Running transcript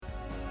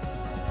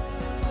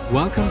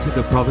Welcome to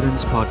the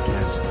Providence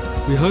Podcast.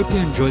 We hope you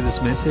enjoy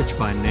this message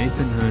by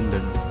Nathan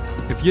Herndon.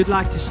 If you'd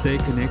like to stay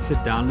connected,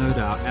 download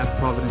our app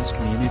Providence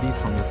Community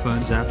from your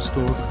phone's app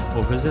store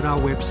or visit our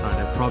website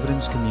at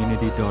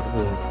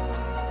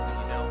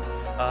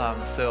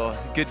providencecommunity.org. So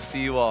good to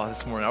see you all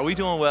this morning. Are we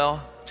doing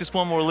well? Just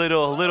one more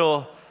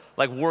little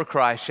like war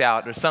cry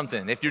shout or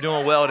something if you're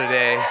doing well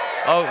today.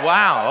 Oh,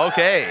 wow,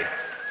 okay.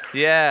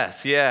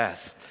 Yes.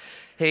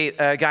 Hey,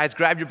 guys,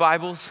 grab your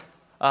Bibles.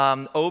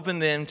 Open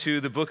them to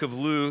the book of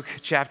Luke,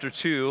 chapter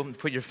 2.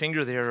 Put your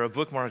finger there or a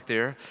bookmark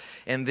there.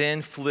 And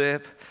then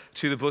flip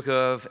to the book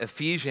of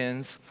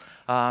Ephesians,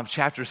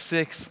 chapter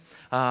 6.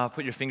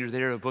 Put your finger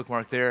there, a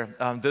bookmark there.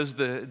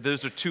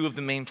 Those are two of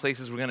the main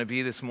places we're going to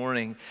be this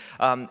morning.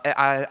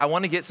 I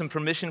want to get some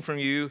permission from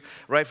you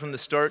right from the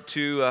start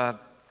to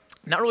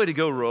not really to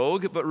go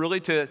rogue, but really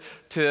to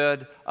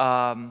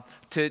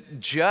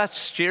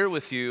just share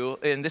with you,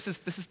 and this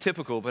is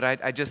typical, but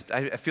I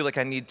feel like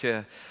I need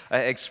to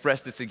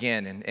express this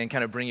again and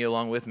kind of bring you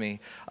along with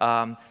me.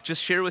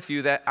 Just share with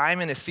you that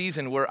I'm in a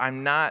season where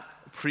I'm not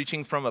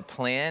preaching from a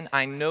plan.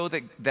 I know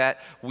that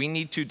we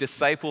need to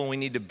disciple and we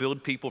need to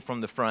build people from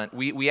the front.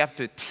 We have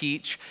to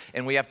teach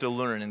and we have to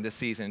learn in this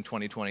season in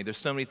 2020. There's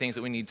so many things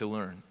that we need to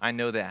learn. I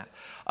know that.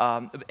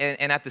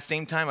 And at the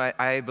same time,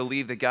 I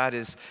believe that God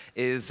is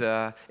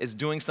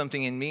doing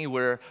something in me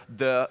where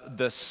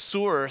the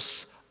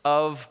source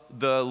of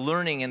the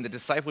learning and the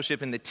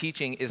discipleship and the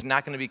teaching is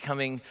not going to be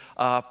coming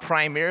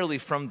primarily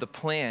from the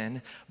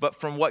plan, but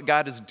from what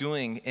God is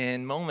doing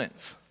in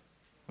moments.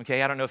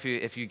 Okay, I don't know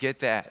if you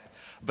get that.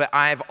 But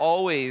I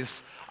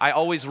always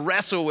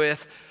wrestle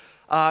with,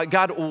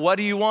 God, what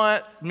do you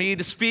want me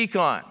to speak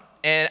on?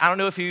 And I don't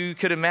know if you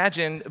could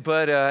imagine,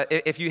 but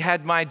if you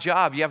had my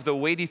job, you have the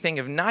weighty thing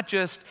of not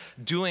just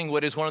doing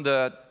what is one of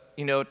the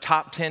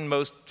top 10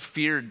 most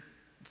feared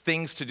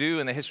things to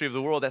do in the history of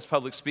the world, that's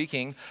public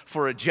speaking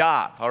for a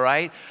job, all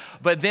right?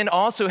 But then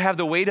also have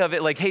the weight of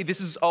it like, hey, this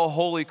is a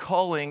holy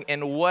calling,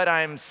 and what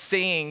I'm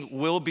saying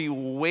will be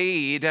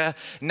weighed,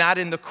 not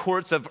in the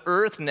courts of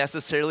earth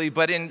necessarily,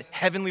 but in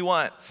heavenly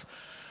ones.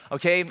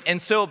 Okay,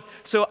 and so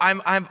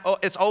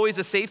it's always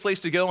a safe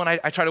place to go, and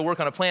I try to work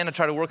on a plan,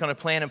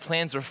 and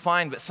plans are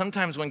fine, but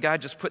sometimes when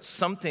God just puts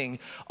something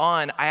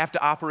on, I have to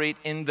operate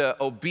in the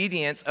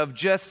obedience of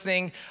just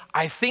saying,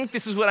 I think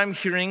this is what I'm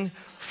hearing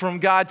from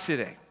God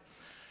today.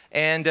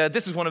 And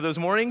this is one of those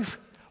mornings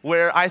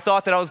where I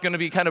thought that I was going to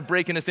be kind of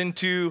breaking us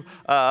into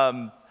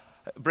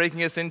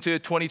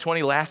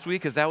 2020 last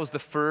week, because that was the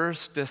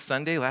first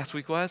Sunday, last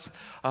week was,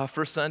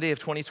 first Sunday of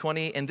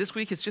 2020. And this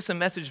week it's just a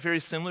message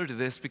very similar to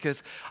this,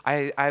 because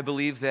I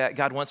believe that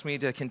God wants me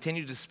to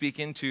continue to speak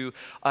into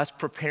us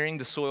preparing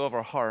the soil of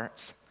our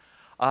hearts,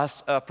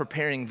 us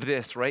preparing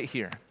this right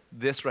here,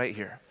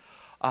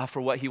 for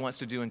what He wants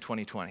to do in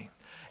 2020.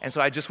 And so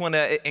I just want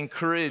to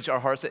encourage our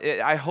hearts.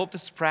 I hope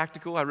this is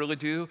practical, I really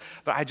do,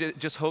 but I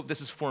just hope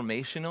this is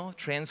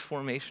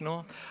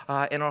transformational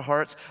in our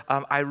hearts.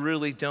 I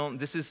really don't.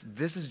 This is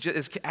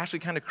it's actually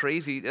kind of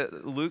crazy.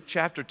 Luke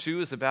chapter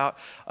 2 is about,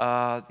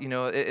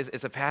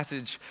 it's a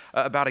passage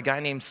about a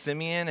guy named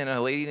Simeon and a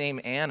lady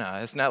named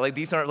Anna. It's not like,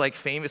 these aren't like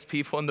famous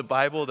people in the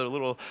Bible. They're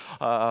little,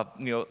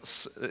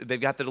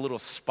 they've got their little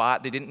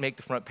spot. They didn't make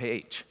the front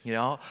page,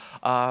 but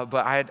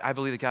I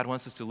believe that God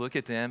wants us to look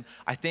at them.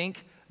 I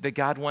think that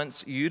God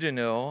wants you to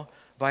know,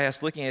 by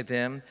us looking at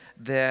them,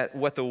 that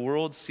what the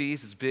world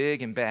sees is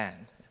big and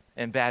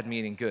bad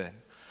meaning good.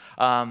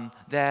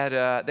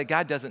 That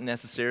God doesn't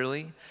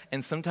necessarily,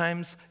 and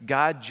sometimes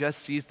God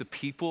just sees the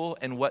people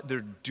and what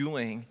they're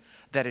doing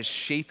that is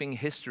shaping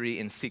history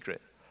in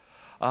secret.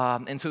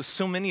 And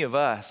so many of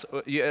us,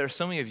 or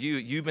so many of you,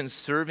 you've been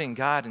serving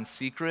God in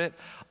secret.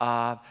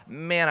 I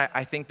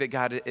think that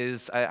God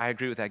is, I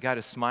agree with that. God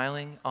is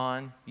smiling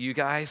on you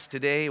guys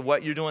today.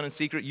 What you're doing in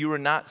secret, you are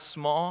not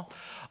small.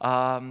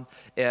 In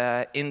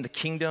the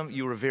kingdom,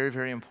 you are very,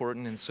 very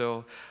important. And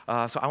so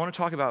I want to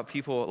talk about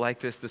people like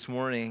this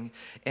morning.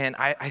 And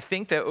I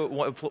think that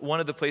one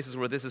of the places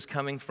where this is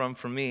coming from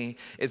for me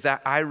is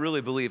that I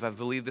really believe, I've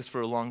believed this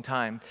for a long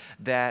time,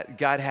 that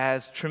God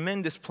has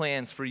tremendous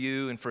plans for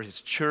you and for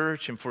His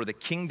church and for the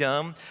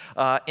kingdom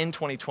in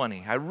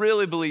 2020. I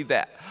really believe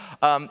that.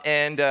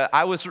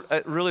 I was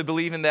really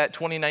believing that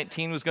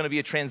 2019 was going to be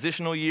a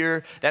transitional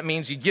year. That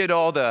means you get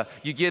all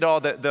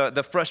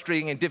the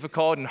frustrating and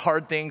difficult and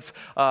hard things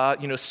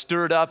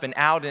stirred up and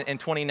out in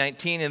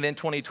 2019, and then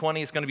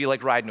 2020 is going to be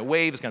like riding a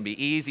wave. It's going to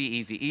be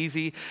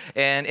easy.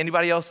 And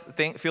anybody else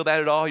feel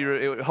that at all?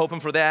 You're hoping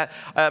for that?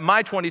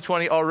 My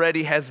 2020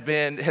 already has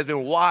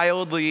been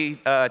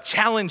wildly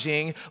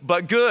challenging,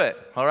 but good.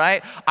 All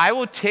right, I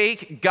will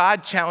take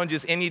God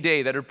challenges any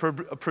day that are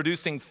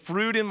producing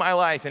fruit in my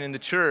life and in the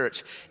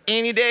church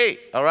any day.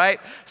 All right,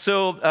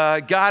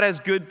 so God has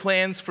good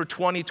plans for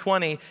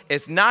 2020.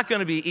 It's not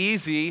going to be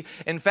easy.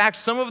 In fact,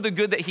 some of the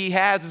good that He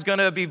has is going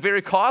to be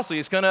very costly.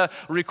 It's going to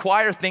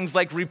require things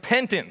like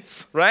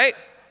repentance, right?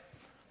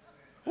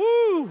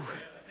 Woo!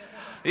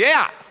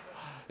 Yeah.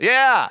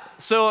 Yeah,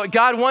 so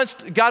God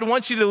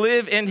wants you to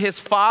live in his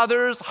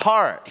Father's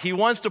heart. He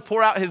wants to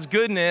pour out his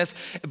goodness,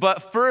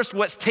 but first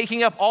what's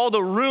taking up all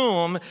the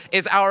room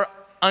is our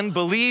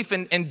unbelief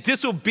and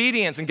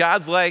disobedience. And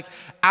God's like,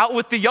 out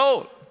with the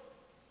yoke.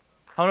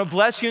 I want to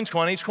bless you in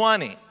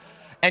 2020.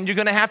 And you're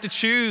going to have to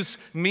choose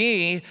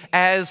me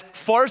as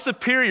far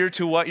superior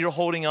to what you're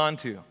holding on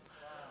to.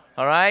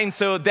 All right, and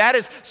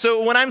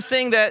so when I'm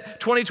saying that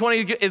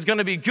 2020 is going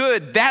to be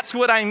good, that's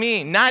what I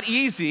mean. Not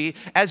easy,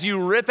 as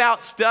you rip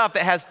out stuff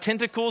that has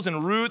tentacles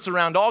and roots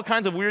around all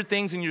kinds of weird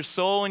things in your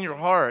soul and your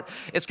heart.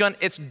 It's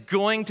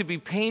going to be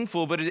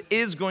painful, but it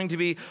is going to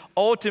be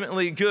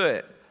ultimately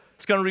good.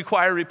 It's going to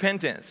require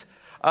repentance.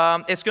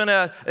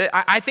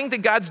 I think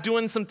that God's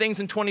doing some things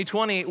in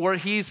 2020 where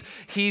he's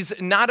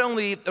not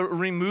only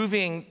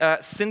removing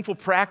sinful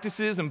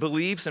practices and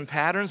beliefs and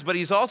patterns, but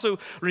he's also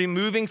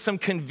removing some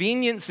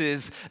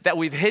conveniences that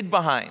we've hid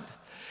behind.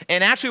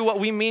 And actually what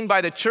we mean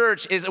by the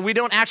church is we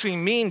don't actually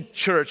mean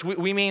church.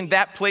 We mean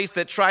that place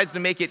that tries to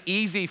make it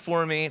easy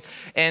for me,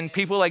 and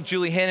people like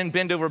Julie Hannon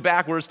bend over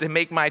backwards to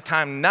make my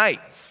time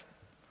nice,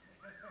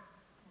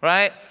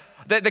 right?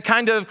 The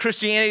kind of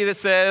Christianity that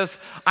says,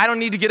 I don't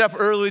need to get up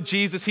early with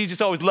Jesus, he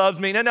just always loves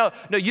me. No,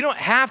 you don't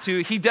have to.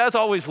 He does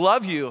always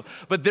love you,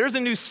 but there's a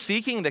new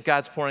seeking that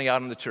God's pouring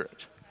out in the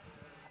church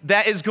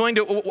that is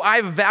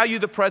I value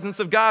the presence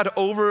of God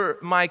over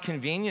my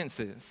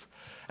conveniences.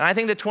 And I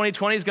think that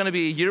 2020 is going to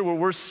be a year where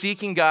we're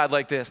seeking God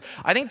like this.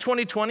 I think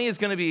 2020 is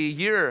going to be a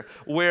year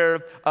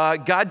where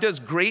God does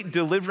great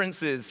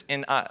deliverances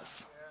in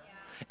us.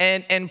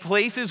 And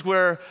places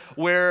where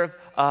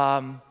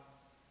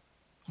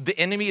the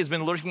enemy has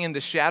been lurking in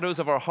the shadows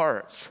of our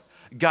hearts,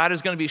 God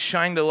is going to be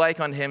shining the light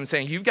on him and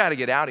saying, you've got to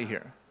get out of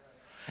here.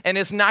 And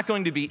it's not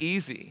going to be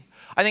easy.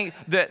 I think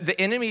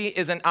the enemy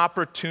is an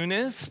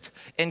opportunist,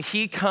 and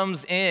he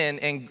comes in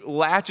and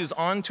latches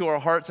onto our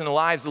hearts and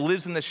lives,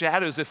 lives in the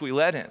shadows if we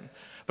let him.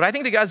 But I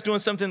think that God's doing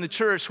something in the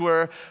church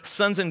where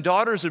sons and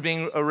daughters are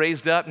being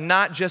raised up,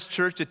 not just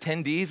church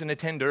attendees and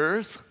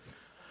attenders,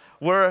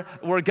 where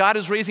God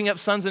is raising up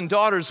sons and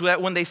daughters so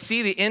that when they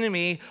see the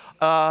enemy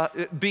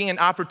being an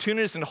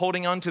opportunist and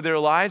holding on to their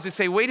lives, they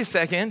say, wait a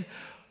second,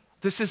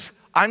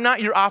 I'm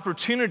not your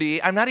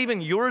opportunity, I'm not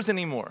even yours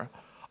anymore.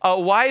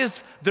 Why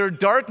is there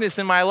darkness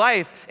in my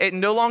life? It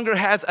no longer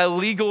has a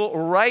legal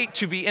right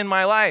to be in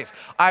my life.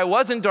 I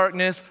was in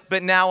darkness,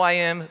 but now I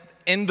am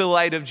in the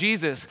light of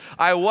Jesus.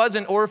 I was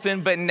an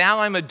orphan, but now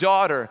I'm a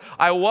daughter.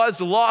 I was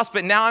lost,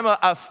 but now I'm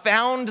a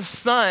found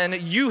son.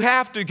 You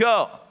have to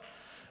go.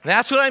 And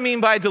that's what I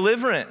mean by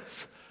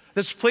deliverance.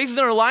 There's places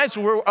in our lives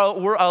where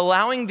we're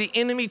allowing the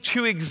enemy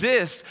to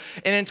exist.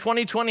 And in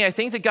 2020, I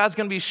think that God's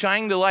going to be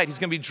shining the light. He's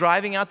going to be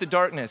driving out the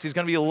darkness. He's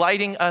going to be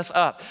lighting us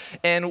up.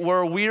 And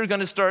where we're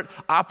going to start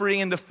operating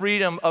in the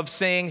freedom of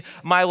saying,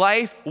 my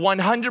life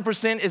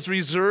 100% is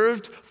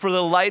reserved for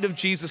the light of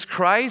Jesus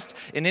Christ.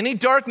 And any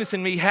darkness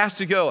in me has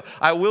to go.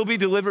 I will be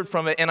delivered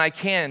from it, and I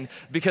can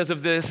because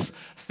of this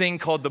thing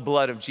called the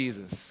blood of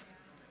Jesus.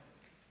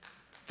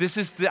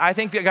 I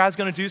think that God's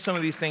going to do some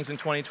of these things in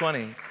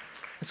 2020.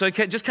 So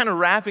just kind of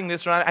wrapping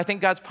this around, I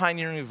think God's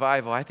pioneering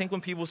revival. I think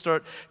when people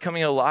start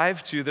coming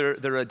alive to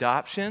their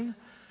adoption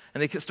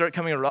and they start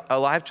coming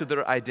alive to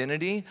their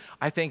identity,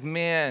 I think,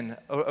 man,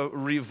 a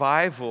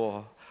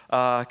revival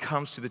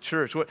comes to the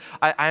church.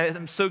 I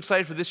am so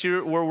excited for this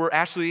year where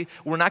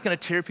we're not going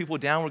to tear people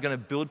down, we're going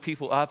to build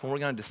people up, and we're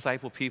going to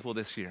disciple people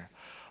this year.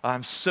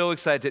 I'm so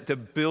excited to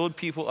build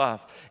people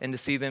up and to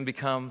see them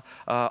become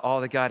all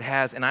that God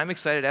has. And I'm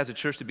excited as a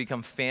church to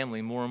become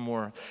family more and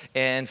more.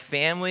 And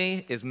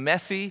family is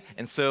messy,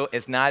 and so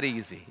it's not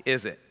easy,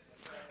 is it?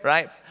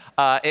 Right?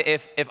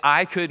 If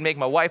I could make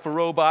my wife a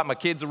robot, my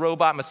kids a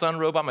robot, my son a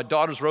robot, my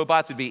daughter's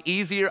robots, it'd be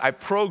easier. I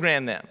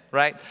program them,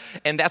 right?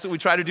 And that's what we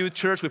try to do with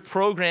church. We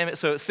program it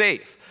so it's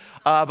safe.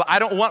 But I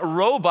don't want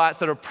robots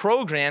that are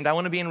programmed. I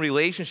want to be in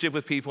relationship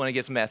with people when it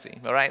gets messy,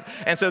 all right?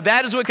 And so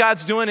that is what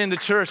God's doing in the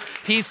church.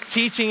 He's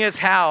teaching us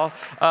how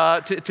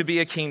to be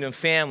a kingdom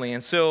family.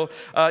 And so,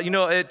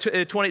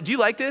 20, do you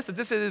like this?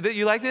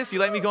 You like this? You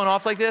like me going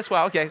off like this?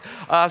 Wow, okay.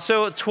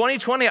 So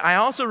 2020, I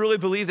also really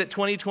believe that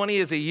 2020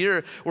 is a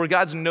year where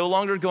God's no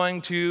longer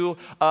going to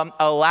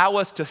allow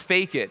us to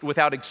fake it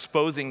without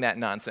exposing that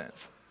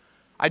nonsense.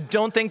 I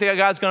don't think that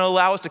God's going to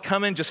allow us to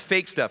come in just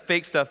fake stuff,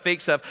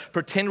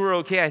 pretend we're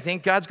okay. I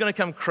think God's going to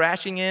come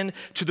crashing in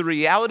to the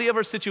reality of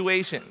our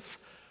situations.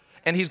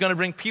 And he's going to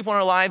bring people in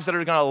our lives that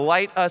are going to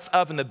light us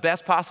up in the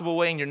best possible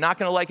way. And you're not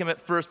going to like them at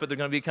first, but they're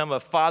going to become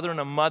a father and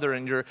a mother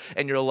in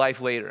your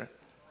life later.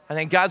 I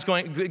think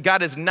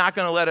God is not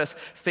going to let us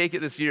fake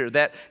it this year,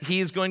 that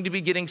he's going to be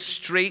getting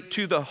straight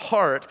to the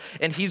heart,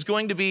 and he's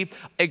going to be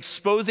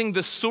exposing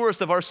the source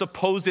of our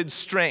supposed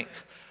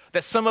strength.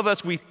 That some of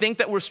us, we think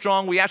that we're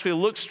strong, we actually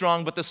look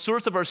strong, but the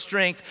source of our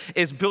strength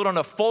is built on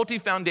a faulty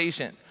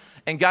foundation.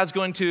 And God's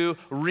going to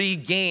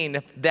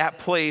regain that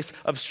place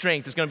of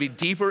strength. It's going to be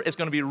deeper, it's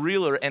going to be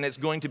realer, and it's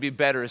going to be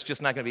better. It's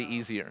just not going to be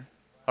easier.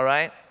 All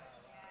right?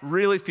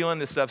 Really feeling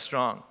this stuff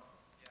strong.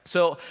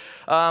 So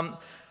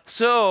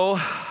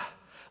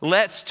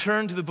let's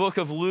turn to the book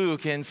of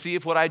Luke and see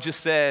if what I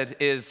just said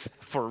is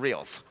for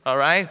reals, all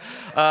right?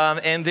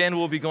 And then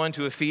we'll be going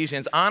to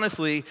Ephesians.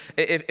 Honestly,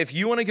 if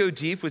you want to go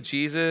deep with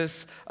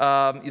Jesus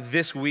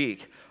this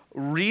week,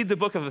 read the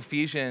book of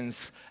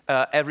Ephesians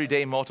every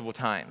day, multiple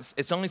times.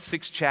 It's only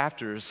 6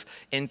 chapters.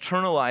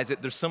 Internalize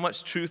it. There's so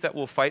much truth that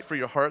will fight for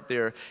your heart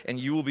there, and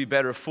you will be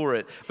better for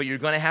it. But you're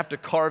going to have to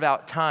carve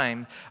out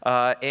time,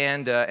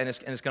 and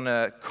it's going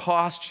to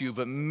cost you,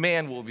 but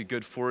man, will it be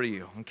good for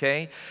you,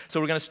 okay?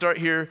 So we're going to start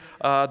here,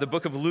 the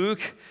book of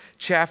Luke,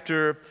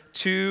 chapter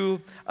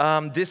 2.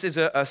 This is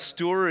a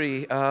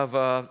story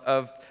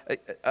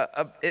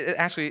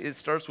it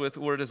starts with,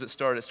 where does it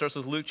start? It starts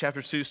with Luke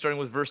chapter 2, starting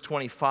with verse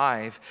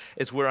 25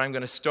 is where I'm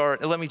going to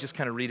start. And let me just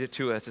kind of read it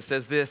to us. It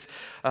says this,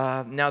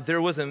 now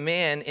there was a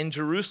man in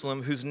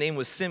Jerusalem whose name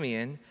was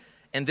Simeon,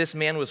 and this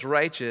man was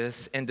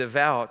righteous and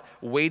devout,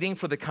 waiting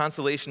for the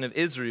consolation of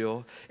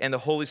Israel, and the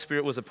Holy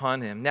Spirit was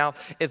upon him. Now,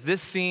 if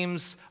this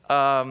seems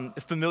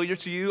familiar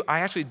to you,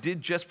 I actually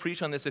did just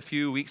preach on this a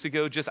few weeks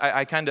ago.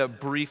 I kind of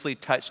briefly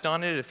touched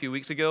on it a few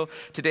weeks ago.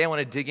 Today I want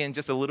to dig in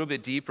just a little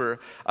bit deeper.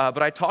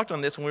 But I talked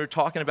on this when we were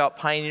talking about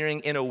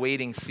pioneering in a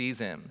waiting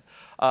season.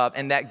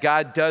 And that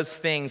God does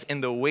things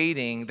in the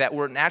waiting that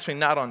we're actually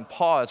not on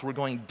pause, we're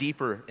going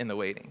deeper in the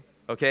waiting.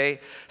 Okay?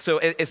 So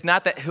it's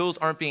not that hills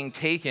aren't being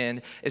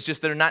taken, it's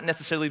just they're not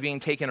necessarily being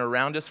taken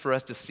around us for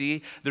us to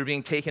see. They're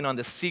being taken on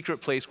the secret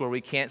place where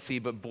we can't see,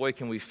 but boy,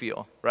 can we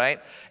feel,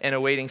 right? In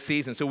a waiting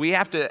season. So we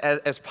have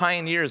to, as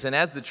pioneers and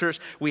as the church,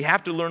 we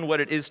have to learn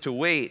what it is to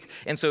wait.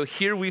 And so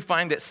here we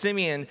find that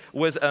Simeon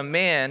was a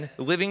man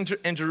living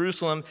in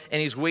Jerusalem,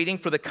 and he's waiting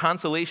for the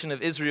consolation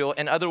of Israel.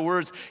 In other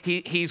words,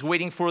 he's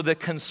waiting for the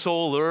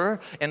consoler.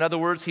 In other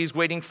words, he's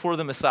waiting for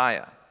the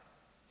Messiah,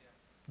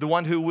 the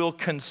one who will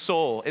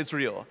console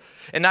Israel.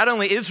 And not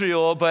only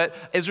Israel, but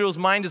Israel's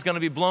mind is going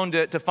to be blown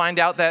to find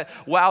out that,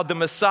 wow, the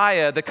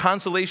Messiah, the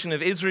consolation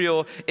of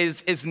Israel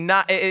is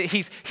not,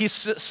 he's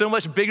so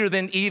much bigger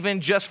than even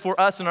just for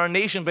us and our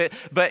nation,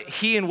 but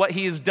he and what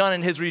he has done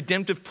in his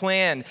redemptive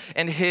plan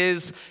and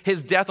his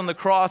death on the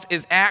cross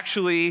is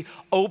actually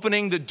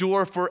opening the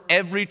door for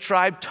every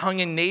tribe,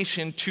 tongue, and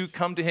nation to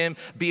come to him,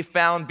 be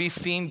found, be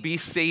seen, be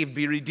saved,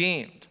 be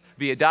redeemed,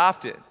 be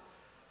adopted.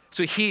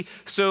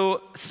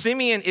 So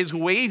Simeon is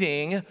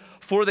waiting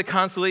for the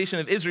consolation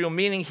of Israel,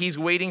 meaning he's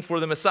waiting for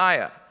the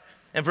Messiah.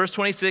 And verse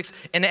 26,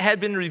 and it had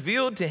been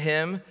revealed to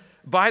him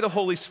by the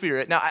Holy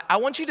Spirit. Now, I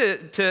want you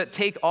to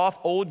take off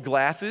old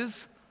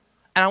glasses,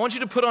 and I want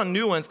you to put on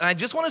new ones. And I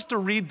just want us to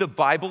read the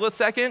Bible a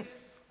second,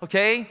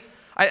 okay?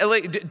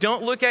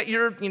 Don't look at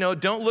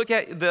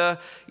the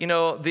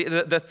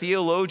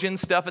theologian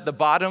stuff at the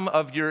bottom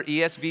of your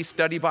ESV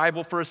study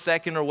Bible for a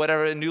second, or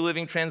whatever, New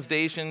Living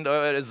Translation,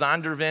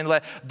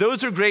 Zondervan.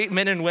 Those are great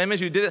men and women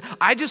who did it.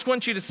 I just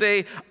want you to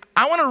say,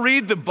 I want to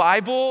read the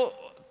Bible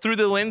through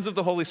the lens of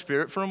the Holy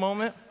Spirit for a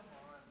moment,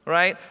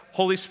 right?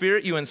 Holy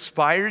Spirit, you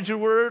inspired your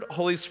word.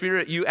 Holy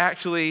Spirit, you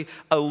actually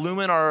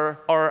illumine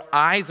our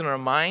eyes and our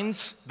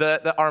minds,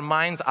 our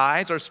mind's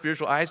eyes, our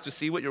spiritual eyes, to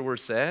see what your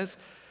word says.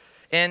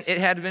 And it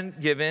had been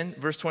given,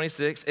 verse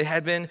 26, it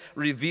had been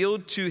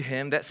revealed to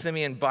him, that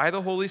Simeon, by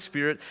the Holy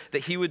Spirit, that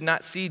he would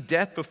not see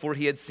death before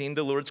he had seen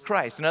the Lord's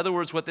Christ. In other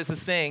words, what this is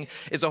saying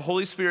is the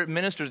Holy Spirit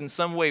ministered in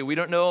some way. We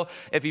don't know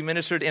if he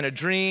ministered in a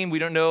dream. We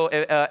don't know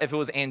if it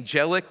was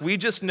angelic. We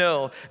just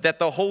know that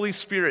the Holy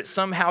Spirit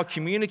somehow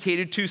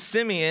communicated to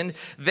Simeon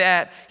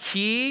that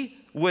he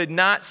would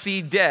not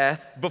see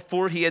death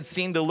before he had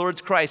seen the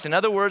Lord's Christ. In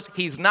other words,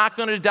 he's not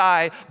going to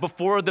die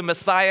before the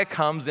Messiah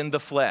comes in the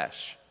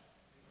flesh.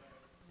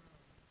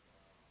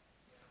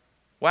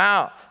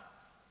 Wow.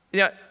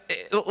 Yeah.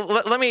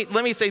 Let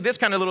me say this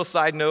kind of little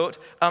side note.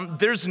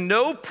 There's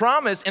no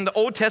promise in the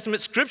Old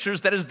Testament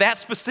scriptures that is that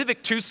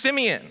specific to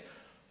Simeon.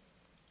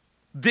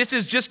 This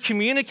is just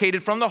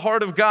communicated from the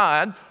heart of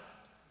God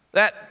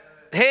that,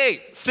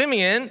 hey,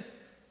 Simeon,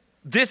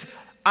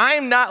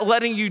 I'm not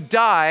letting you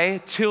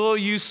die till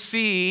you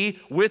see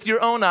with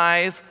your own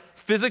eyes,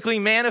 physically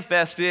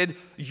manifested,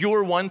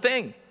 your one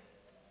thing.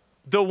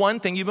 The one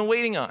thing you've been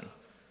waiting on.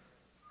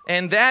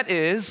 And that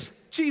is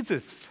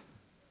Jesus.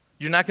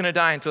 You're not going to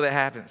die until that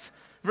happens.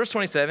 Verse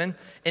 27,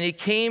 and he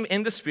came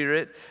in the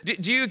Spirit.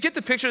 Do you get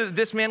the picture that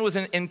this man was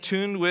in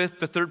tune with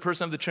the third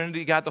person of the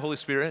Trinity, God the Holy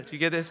Spirit? Do you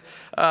get this?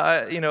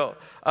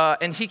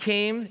 And he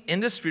came in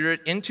the Spirit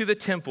into the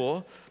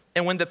temple.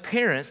 And when the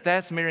parents,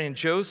 that's Mary and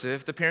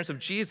Joseph, the parents of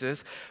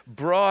Jesus,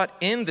 brought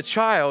in the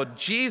child,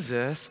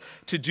 Jesus,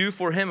 to do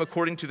for him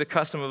according to the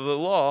custom of the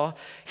law,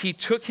 he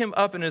took him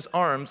up in his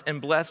arms and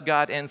blessed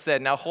God and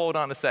said, now hold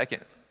on a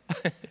second.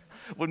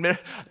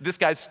 This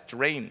guy's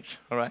strange,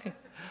 all right?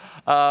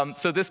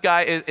 So this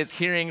guy is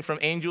hearing from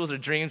angels or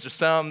dreams or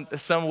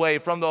some way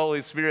from the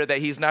Holy Spirit that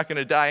he's not going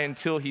to die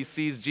until he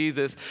sees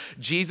Jesus.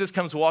 Jesus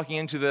comes walking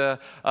into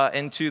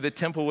the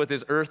temple with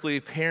his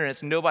earthly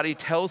parents. Nobody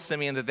tells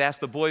Simeon that that's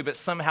the boy, but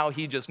somehow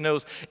he just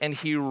knows, and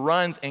he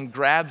runs and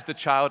grabs the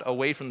child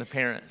away from the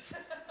parents.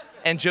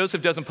 And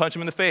Joseph doesn't punch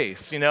him in the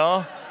face, you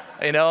know?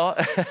 You know,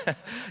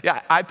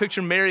 yeah, I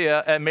picture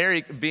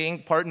Mary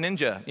being part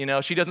ninja. You know,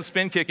 she doesn't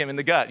spin kick him in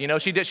the gut. You know,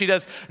 she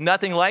does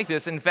nothing like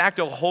this. In fact,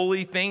 a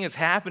holy thing is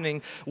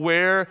happening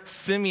where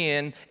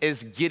Simeon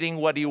is getting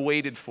what he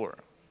waited for.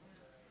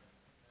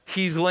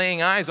 He's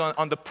laying eyes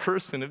on the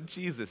person of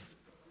Jesus.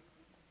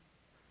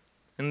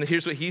 And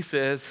here's what he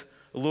says,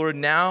 Lord,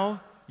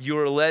 now you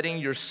are letting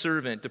your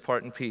servant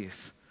depart in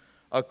peace,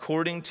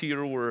 according to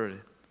your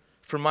word.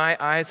 For my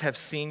eyes have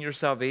seen your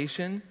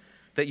salvation,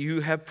 that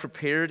you have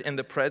prepared in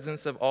the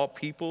presence of all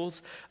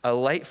peoples a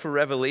light for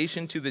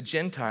revelation to the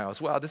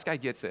Gentiles. Wow, this guy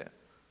gets it.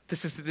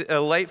 This is a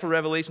light for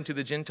revelation to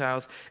the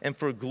Gentiles and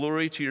for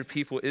glory to your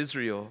people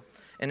Israel.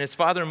 And his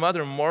father and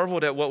mother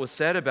marveled at what was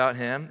said about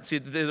him. See,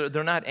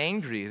 they're not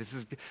angry. This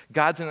is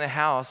God's in the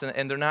house,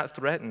 and they're not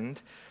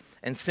threatened.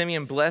 And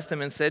Simeon blessed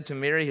them and said to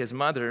Mary, his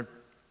mother,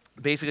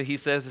 basically he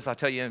says this, I'll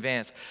tell you in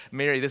advance,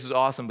 Mary, this is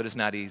awesome, but it's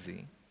not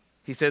easy.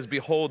 He says,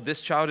 behold, this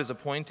child is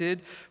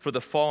appointed for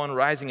the fall and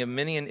rising of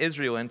many in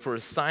Israel and for a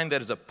sign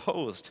that is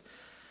opposed.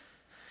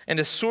 And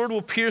a sword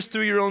will pierce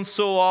through your own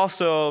soul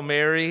also,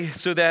 Mary,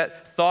 so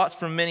that thoughts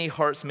from many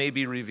hearts may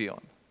be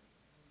revealed.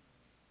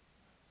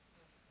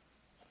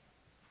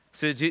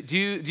 So do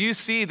you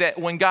see that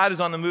when God is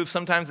on the move,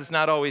 sometimes it's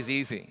not always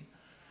easy?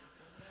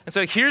 And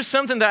so here's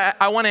something that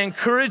I want to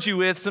encourage you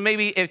with. So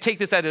maybe take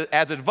this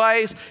as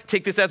advice,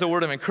 take this as a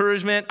word of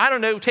encouragement. I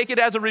don't know, take it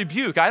as a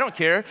rebuke. I don't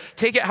care.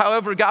 Take it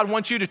however God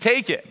wants you to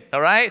take it, all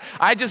right?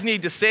 I just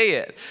need to say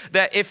it.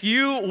 That if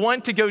you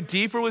want to go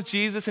deeper with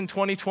Jesus in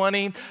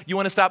 2020, you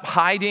want to stop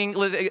hiding.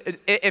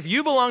 If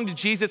you belong to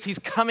Jesus, he's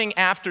coming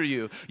after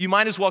you. You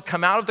might as well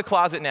come out of the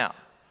closet now.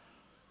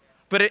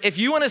 But if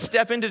you want to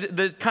step into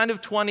the kind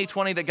of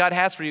 2020 that God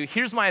has for you,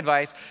 here's my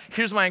advice.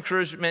 Here's my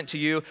encouragement to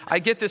you. I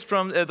get this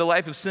from the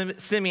life of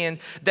Simeon,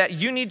 that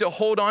you need to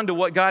hold on to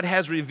what God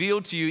has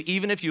revealed to you,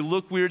 even if you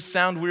look weird,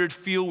 sound weird,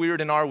 feel weird,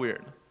 and are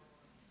weird.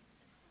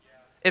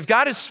 If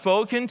God has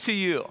spoken to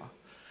you,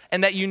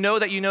 and that you know,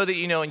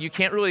 and you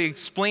can't really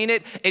explain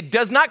it, it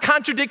does not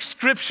contradict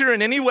Scripture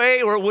in any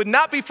way, or it would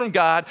not be from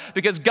God,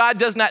 because God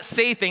does not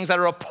say things that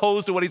are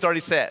opposed to what he's already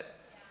said.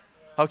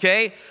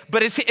 Okay?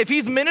 But if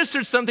he's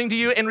ministered something to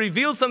you and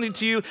revealed something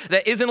to you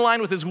that is in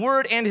line with his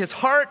word and his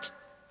heart,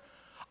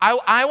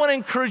 I want to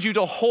encourage you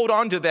to hold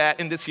on to that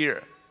in this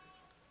year.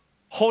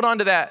 Hold on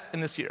to that in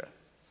this year.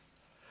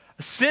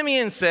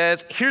 Simeon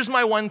says, here's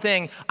my one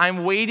thing.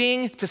 I'm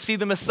waiting to see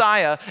the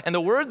Messiah. And the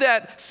word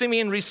that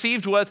Simeon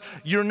received was,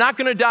 you're not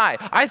going to die.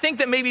 I think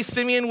that maybe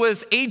Simeon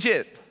was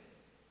aged.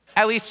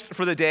 At least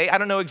for the day. I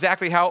don't know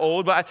exactly how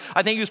old, but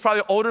I think he was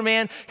probably an older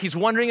man. He's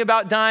wondering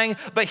about dying,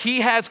 but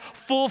he has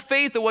full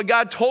faith that what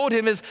God told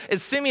him is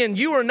Simeon,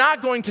 you are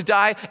not going to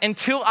die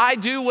until I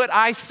do what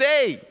I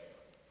say.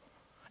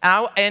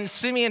 And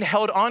Simeon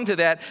held on to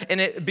that,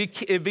 and it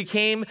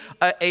became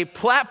a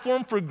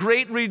platform for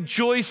great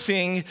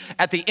rejoicing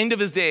at the end of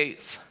his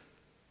days.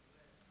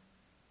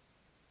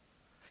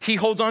 He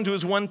holds on to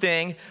his one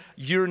thing,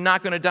 you're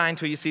not going to die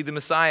until you see the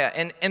Messiah.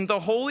 And the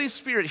Holy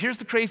Spirit, here's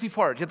the crazy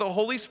part, the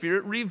Holy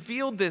Spirit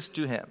revealed this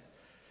to him.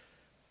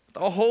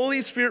 The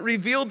Holy Spirit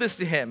revealed this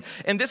to him.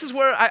 And this is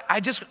where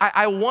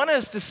I want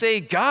us to say,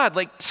 God,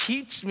 like,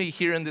 teach me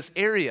here in this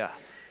area.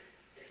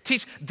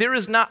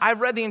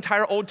 I've read the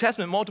entire Old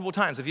Testament multiple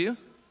times, have you?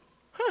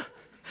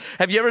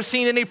 Have you ever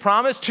seen any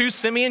promise to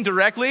Simeon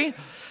directly?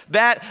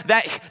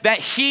 That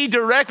he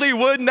directly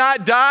would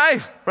not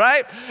die,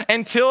 right?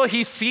 Until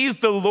he sees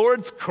the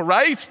Lord's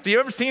Christ. Do you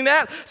ever seen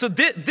that? So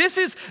this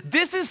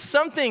is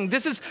something,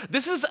 this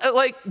is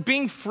like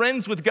being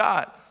friends with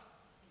God.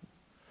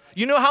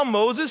 You know how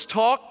Moses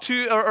talked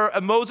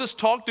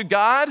to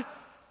God?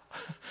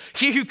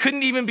 He who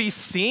couldn't even be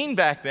seen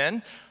back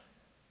then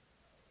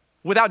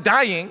without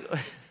dying.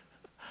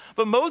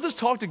 But Moses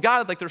talked to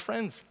God like they're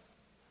friends.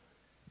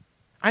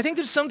 I think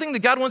there's something that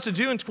God wants to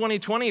do in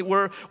 2020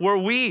 where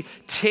we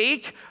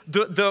take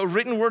the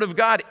written word of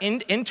God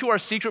into our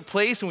secret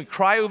place and we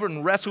cry over it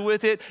and wrestle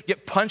with it,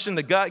 get punched in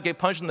the gut, get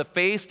punched in the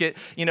face, get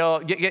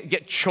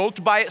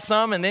choked by it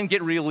some, and then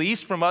get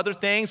released from other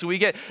things. We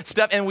get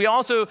stuff, and we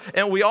also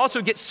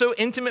get so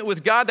intimate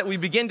with God that we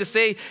begin to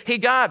say, hey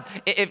God,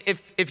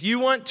 if you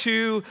want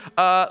to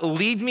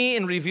lead me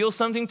and reveal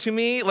something to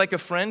me like a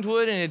friend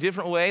would in a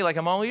different way, like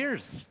I'm all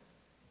ears.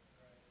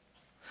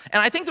 And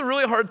I think the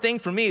really hard thing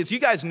for me is, you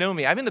guys know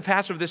me. I've been the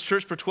pastor of this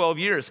church for 12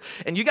 years.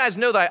 And you guys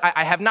know that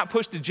I have not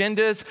pushed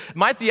agendas.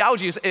 My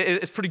theology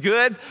is pretty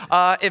good.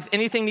 If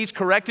anything needs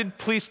corrected,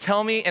 please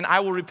tell me and I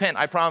will repent,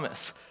 I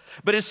promise.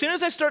 But as soon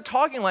as I start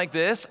talking like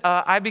this,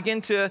 I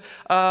begin to,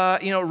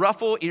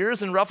 ruffle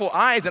ears and ruffle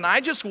eyes. And I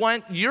just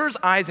want your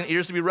eyes and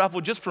ears to be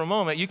ruffled just for a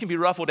moment. You can be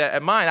ruffled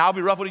at mine. I'll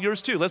be ruffled at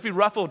yours too. Let's be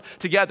ruffled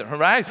together, all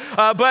right?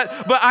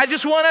 But I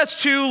just want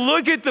us to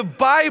look at the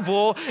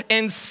Bible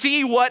and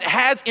see what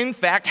has in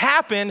fact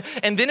happened.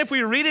 And then if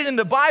we read it in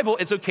the Bible,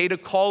 it's okay to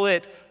call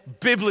it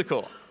biblical.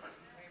 Amen.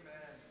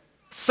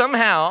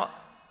 Somehow,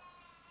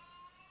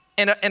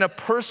 in a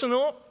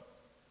personal,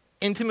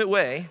 intimate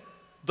way,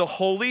 the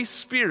Holy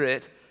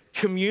Spirit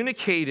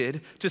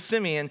communicated to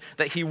Simeon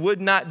that he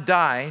would not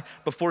die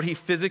before he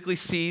physically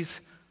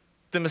sees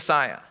the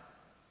Messiah.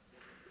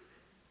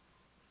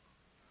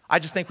 I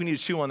just think we need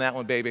to chew on that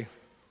one, baby.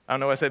 I don't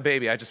know why I said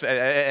baby. I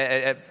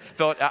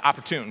felt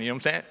opportune, you know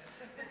what I'm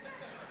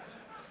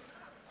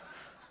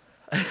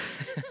saying?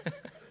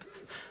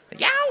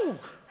 Yow!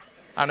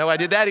 I don't know I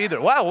did that either.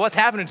 Wow, what's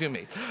happening to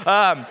me?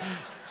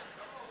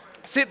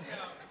 See,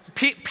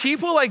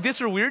 people like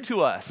this are weird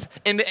to us.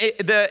 And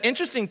the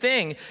interesting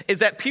thing is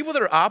that people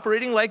that are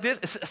operating like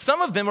this,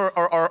 some of them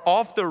are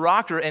off the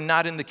rocker and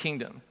not in the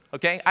kingdom.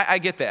 Okay, I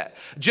get that.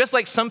 Just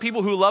like some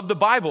people who love the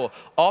Bible,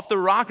 off the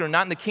rocker,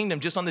 not in the kingdom,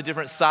 just on the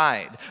different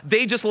side.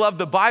 They just love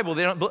the Bible.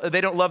 They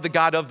don't love the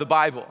God of the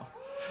Bible.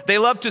 They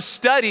love to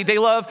study. They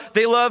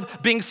love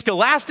being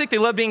scholastic. They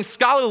love being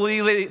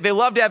scholarly. They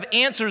love to have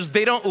answers.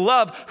 They don't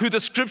love who the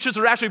scriptures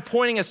are actually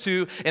pointing us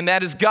to, and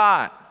that is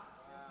God.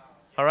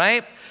 All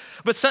right?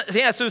 But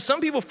so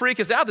some people freak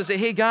us out. They say,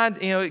 hey, God,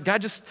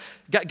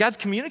 God's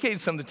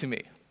communicated something to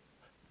me.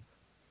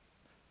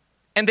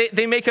 And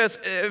they make us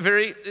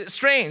very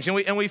strange,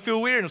 and we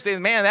feel weird, and we say,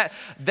 man,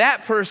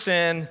 that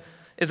person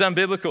is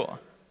unbiblical.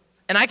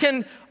 And I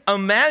can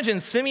imagine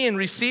Simeon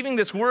receiving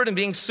this word and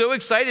being so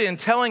excited and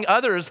telling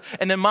others,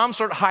 and then moms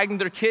start hiding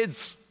their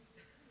kids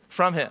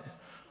from him.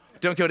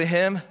 Don't go to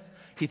him.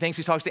 He thinks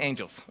he talks to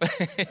angels.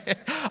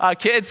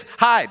 Kids,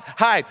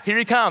 hide. Here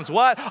he comes.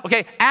 What?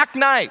 Okay, act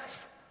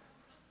nice.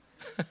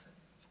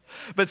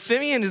 But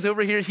Simeon is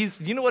over here.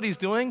 You know what he's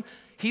doing?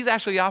 He's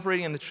actually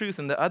operating in the truth,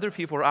 and the other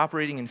people are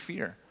operating in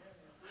fear.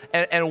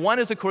 And one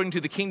is according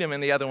to the kingdom,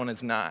 and the other one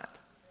is not.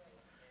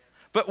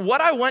 But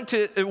what I want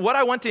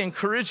to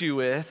encourage you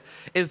with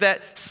is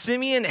that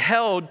Simeon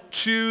held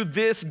to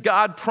this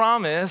God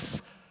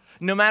promise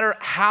no matter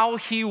how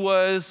he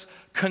was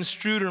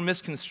construed or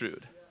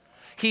misconstrued.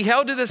 He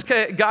held to this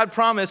God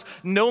promise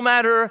no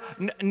matter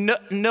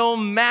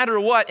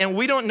what. And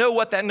we don't know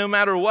what that no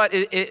matter what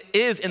it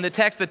is in the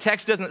text. The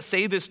text doesn't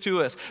say this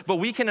to us, but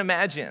we can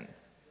imagine.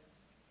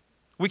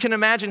 We can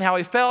imagine how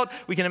he felt.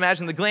 We can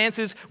imagine the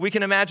glances. We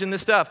can imagine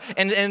this stuff.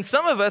 And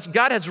some of us,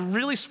 God has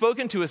really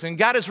spoken to us, and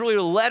God has really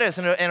led us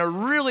in a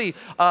really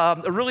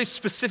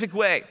specific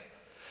way.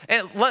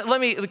 And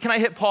can I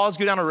hit pause,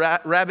 go down a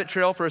rabbit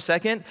trail for a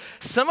second?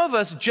 Some of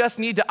us just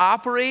need to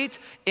operate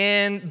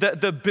in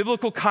the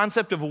biblical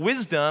concept of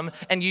wisdom,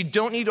 and you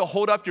don't need to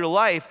hold up your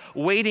life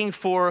waiting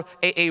for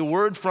a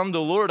word from the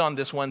Lord on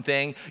this one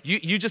thing.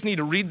 You just need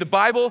to read the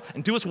Bible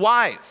and do what's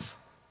wise.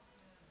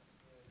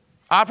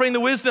 Operating the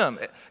wisdom.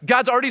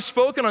 God's already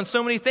spoken on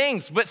so many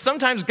things, but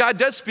sometimes God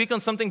does speak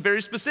on something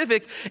very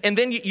specific, and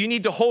then you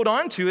need to hold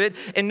on to it,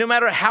 and no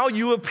matter how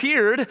you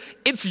appeared,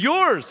 it's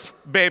yours,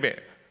 baby.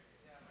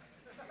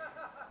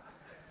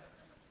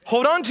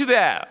 Hold on to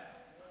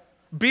that.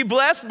 Be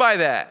blessed by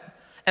that.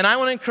 And I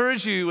want to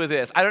encourage you with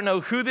this. I don't know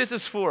who this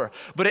is for,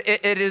 but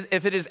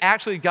if it is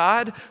actually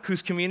God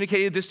who's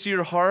communicated this to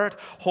your heart,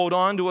 hold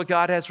on to what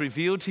God has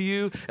revealed to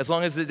you, as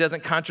long as it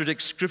doesn't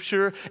contradict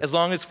Scripture, as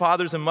long as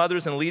fathers and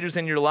mothers and leaders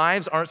in your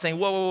lives aren't saying,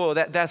 whoa,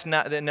 that's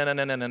not,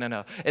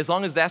 no. As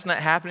long as that's not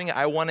happening,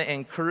 I want to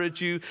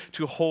encourage you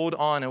to hold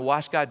on and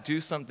watch God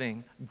do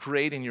something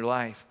great in your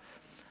life.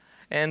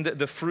 And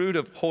the fruit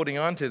of holding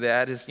on to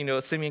that is,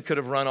 Simeon could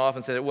have run off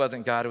and said, it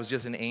wasn't God, it was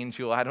just an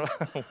angel. I don't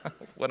know,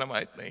 what am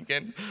I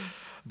thinking?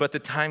 But the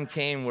time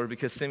came where,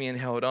 because Simeon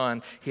held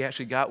on, he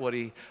actually got what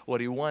he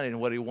wanted,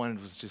 and what he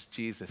wanted was just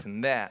Jesus.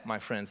 And that, my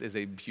friends, is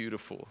a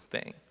beautiful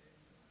thing.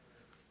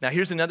 Now,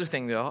 here's another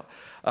thing, though,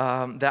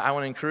 that I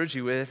want to encourage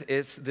you with.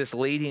 It's this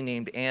lady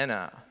named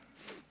Anna.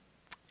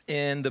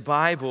 In the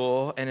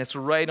Bible, and it's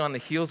right on the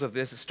heels of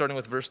this. It's starting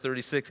with verse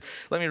 36.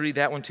 Let me read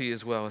that one to you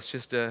as well. It's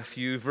just a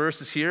few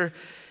verses here.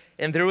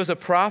 And there was a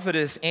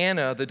prophetess,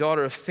 Anna, the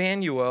daughter of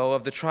Phanuel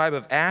of the tribe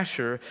of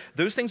Asher.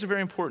 Those things are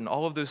very important,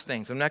 all of those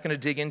things. I'm not going to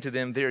dig into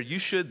them there. You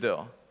should,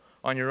 though,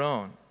 on your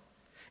own.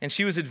 And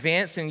she was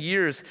advanced in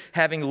years,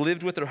 having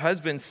lived with her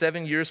husband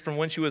 7 years from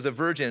when she was a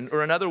virgin.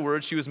 Or in other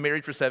words, she was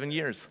married for 7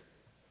 years.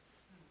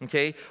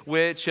 Okay,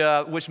 which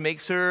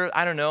makes her,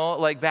 I don't know,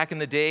 like back in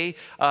the day,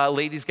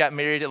 ladies got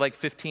married at like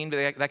 15,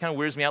 but that kind of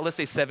weirds me out. Let's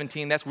say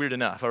 17, that's weird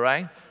enough, all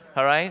right?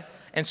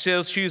 And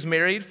so she was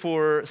married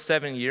for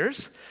 7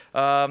 years,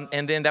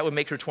 and then that would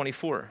make her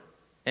 24.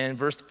 And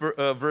verse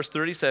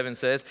 37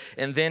 says,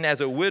 and then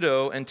as a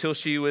widow until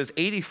she was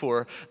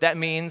 84, that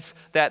means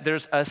that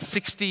there's a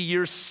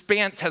 60-year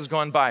span has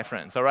gone by,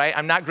 friends, all right?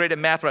 I'm not great at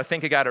math, but I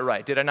think I got it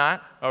right. Did I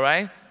not? All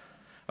right?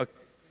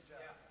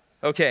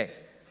 Okay.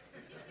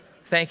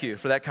 Thank you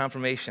for that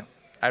confirmation.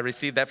 I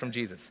received that from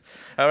Jesus.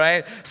 All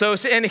right? So,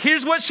 and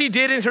here's what she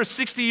did in her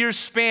 60-year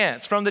span.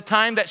 From the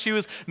time that she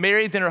was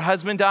married, then her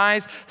husband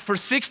dies. For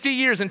 60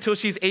 years until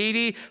she's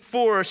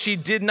 84, she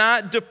did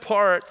not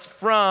depart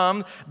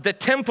from the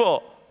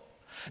temple.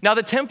 Now,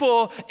 the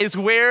temple is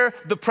where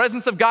the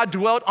presence of God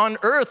dwelt on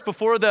earth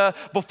before the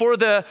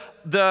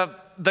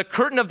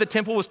curtain of the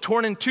temple was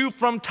torn in two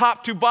from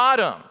top to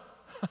bottom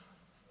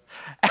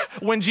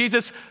when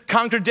Jesus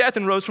conquered death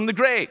and rose from the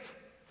grave.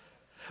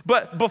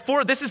 But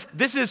before, this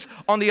is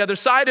on the other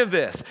side of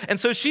this. And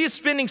so she is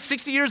spending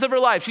 60 years of her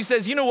life. She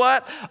says, you know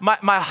what?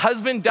 My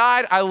husband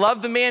died. I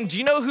love the man. Do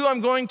you know who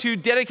I'm going to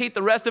dedicate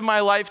the rest of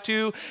my life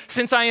to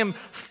since I am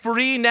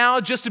free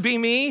now just to be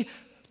me?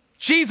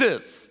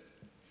 Jesus.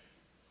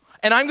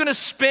 And I'm going to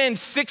spend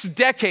 6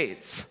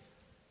 decades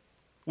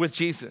with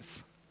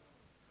Jesus.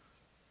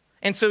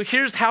 And so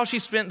here's how she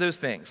spent those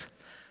things.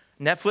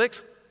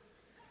 Netflix,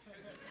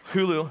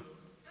 Hulu,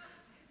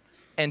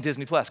 and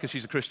Disney Plus, because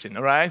she's a Christian,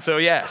 all right? So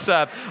yes,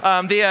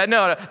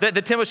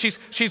 the temple,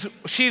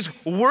 she's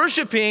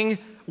worshiping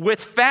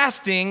with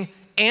fasting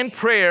and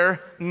prayer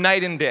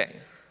night and day.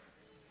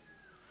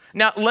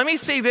 Now, let me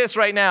say this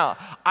right now.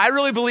 I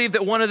really believe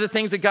that one of the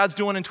things that God's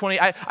doing in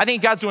I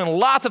think God's doing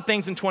lots of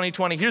things in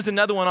 2020. Here's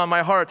another one on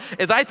my heart,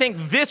 is I think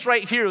this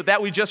right here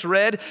that we just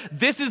read,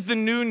 this is the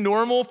new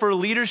normal for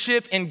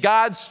leadership in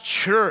God's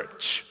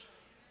church.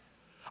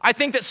 I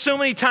think that so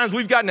many times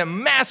we've gotten it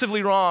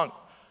massively wrong.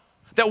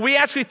 That we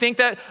actually think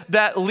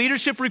that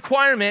leadership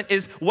requirement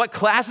is what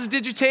classes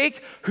did you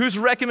take? Whose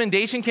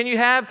recommendation can you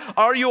have?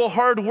 Are you a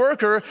hard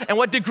worker? And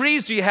what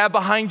degrees do you have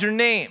behind your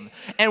name?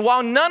 And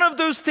while none of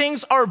those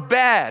things are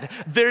bad,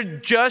 they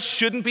just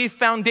shouldn't be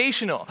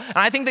foundational. And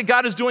I think that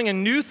God is doing a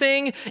new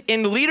thing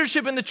in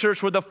leadership in the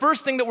church where the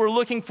first thing that we're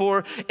looking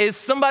for is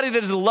somebody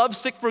that is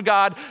lovesick for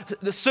God,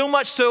 so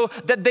much so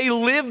that they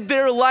live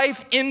their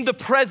life in the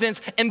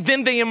presence and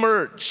then they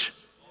emerge.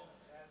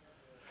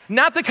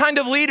 Not the kind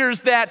of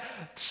leaders that,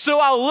 so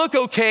I'll look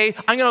okay,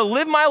 I'm gonna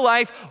live my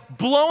life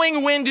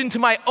blowing wind into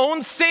my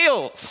own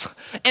sails,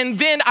 and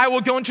then I will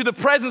go into the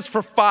presence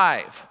for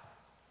 5.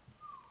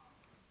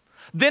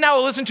 Then I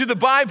will listen to the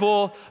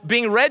Bible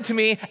being read to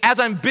me as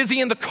I'm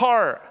busy in the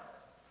car.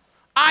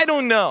 I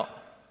don't know.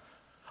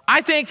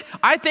 I think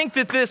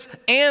that this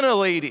Anna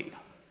lady,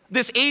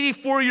 this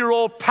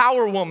 84-year-old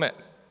power woman,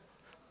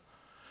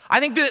 I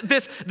think that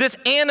this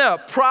Anna,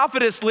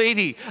 prophetess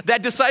lady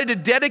that decided to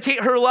dedicate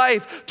her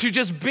life to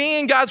just being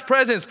in God's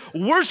presence,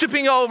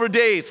 worshiping all of her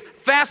days,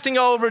 fasting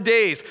all of her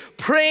days,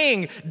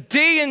 praying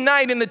day and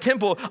night in the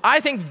temple, I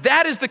think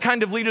that is the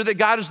kind of leader that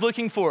God is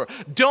looking for.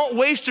 Don't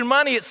waste your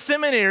money at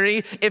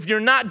seminary if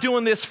you're not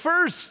doing this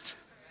first.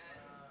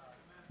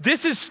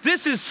 This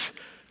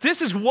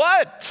is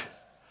what?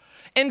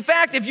 In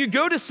fact, if you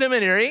go to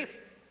seminary,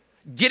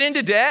 get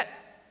into debt,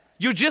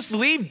 you just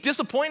leave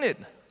disappointed.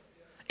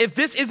 If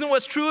this isn't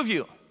what's true of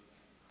you,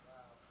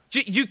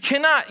 you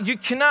cannot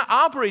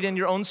operate in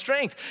your own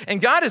strength. And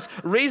God is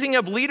raising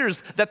up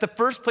leaders that the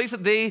first place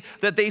that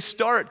they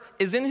start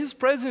is in His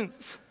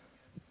presence.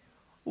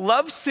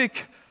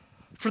 Lovesick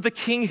for the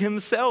King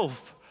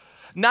Himself,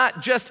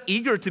 not just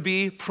eager to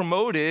be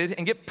promoted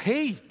and get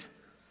paid.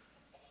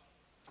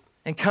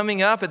 And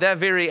coming up at that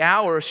very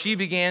hour, she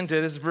began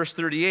to, this is verse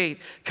 38,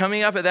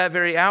 coming up at that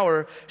very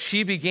hour,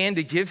 she began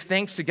to give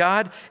thanks to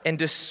God and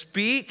to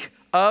speak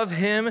of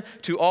Him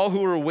to all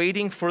who were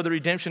waiting for the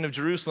redemption of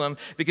Jerusalem.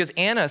 Because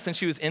Anna, since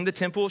she was in the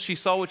temple, she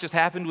saw what just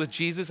happened with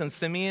Jesus and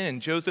Simeon and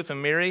Joseph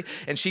and Mary,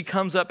 and she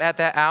comes up at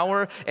that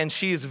hour, and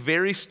she is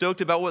very stoked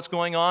about what's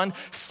going on.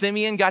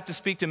 Simeon got to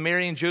speak to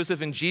Mary and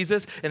Joseph and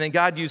Jesus, and then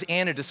God used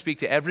Anna to speak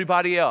to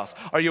everybody else.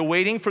 Are you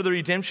waiting for the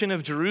redemption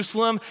of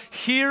Jerusalem?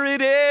 Here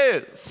it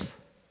is.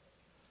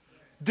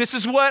 This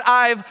is what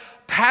I've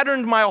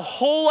patterned my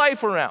whole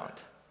life around.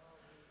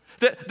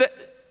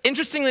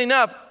 Interestingly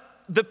enough,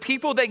 the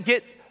people that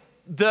get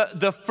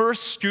the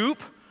first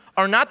scoop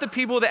are not the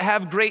people that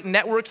have great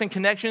networks and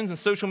connections and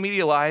social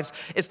media lives.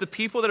 It's the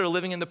people that are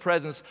living in the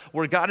presence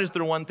where God is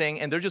their one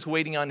thing and they're just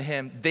waiting on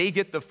Him. They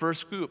get the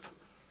first scoop.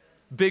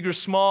 Big or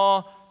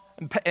small,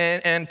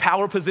 and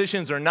power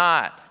positions or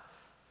not.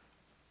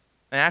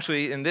 And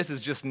actually, and this is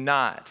just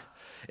not.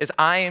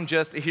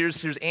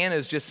 Here's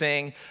Anna's just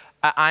saying,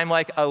 I'm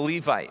like a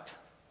Levite.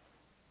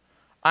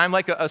 I'm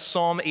like a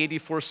Psalm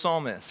 84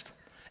 psalmist.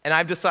 And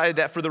I've decided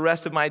that for the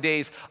rest of my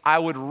days, I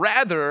would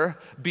rather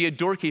be a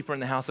doorkeeper in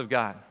the house of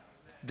God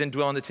than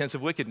dwell in the tents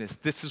of wickedness.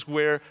 This is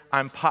where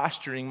I'm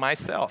posturing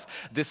myself.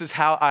 This is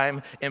how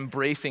I'm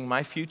embracing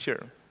my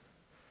future.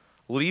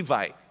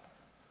 Levite.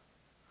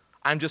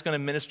 I'm just going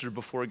to minister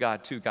before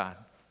God, to God,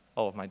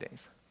 all of my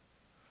days.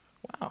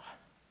 Wow.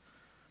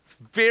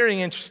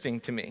 Very interesting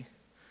to me.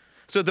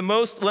 So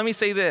let me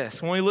say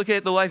this. When we look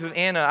at the life of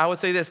Anna, I would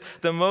say this.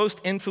 The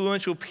most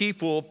influential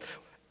people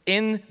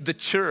in the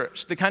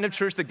church, the kind of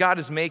church that God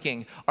is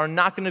making, are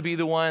not going to be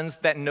the ones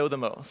that know the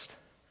most.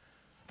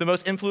 The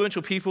most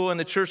influential people in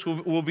the church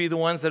will be the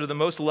ones that are the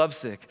most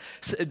lovesick,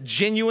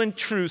 genuine,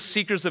 true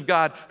seekers of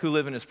God who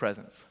live in His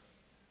presence.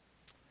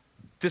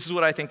 This is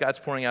what I think God's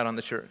pouring out on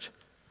the church.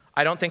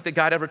 I don't think that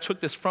God ever took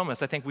this from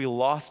us. I think we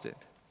lost it.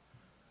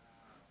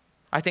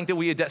 I think that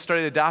we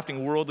started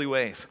adopting worldly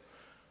ways.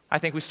 I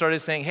think we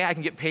started saying, hey, I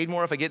can get paid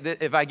more if I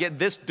get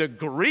this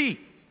degree.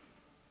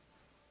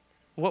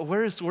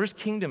 Where's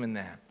kingdom in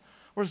that?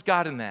 Where's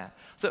God in that?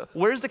 So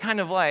where's the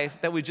kind of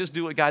life that we just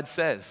do what God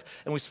says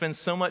and we spend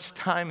so much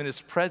time in His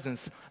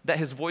presence that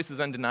His voice is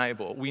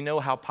undeniable? We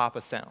know how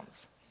Papa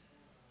sounds.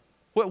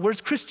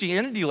 Where's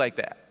Christianity like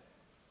that?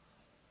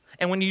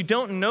 And when you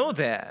don't know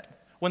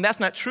that, When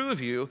that's not true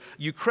of you,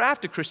 you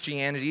craft a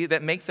Christianity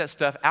that makes that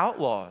stuff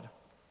outlawed.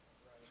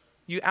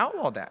 You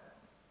outlaw that.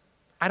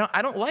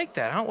 I don't like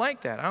that. I don't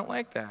like that. I don't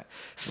like that.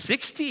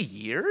 60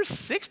 years?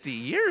 60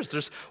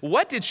 years.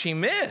 What did she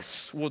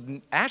miss? Well,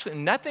 actually,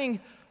 nothing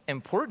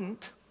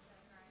important.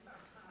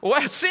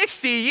 What,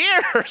 60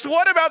 years?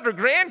 What about her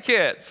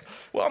grandkids?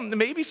 Well,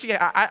 maybe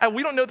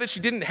we don't know that she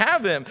didn't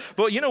have them.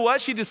 But you know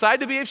what she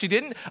decided to be if she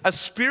didn't? A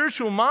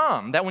spiritual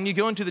mom. That when you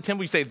go into the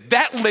temple, you say,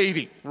 that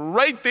lady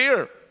right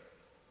there.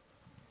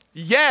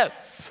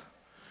 Yes.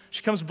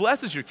 She comes,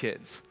 blesses your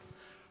kids.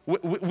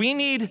 We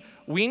need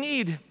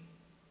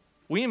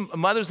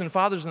mothers and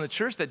fathers in the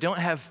church that don't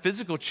have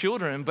physical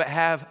children, but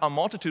have a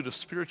multitude of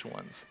spiritual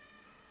ones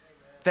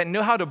that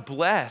know how to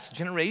bless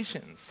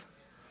generations.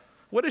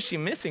 What is she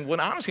missing? Well,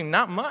 honestly,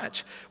 not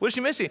much. What is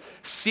she missing?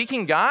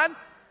 Seeking God?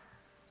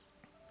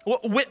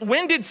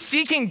 When did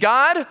seeking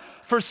God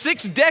for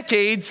 6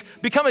 decades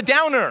become a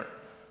downer?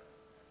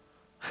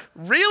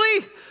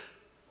 Really?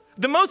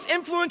 The most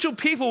influential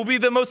people will be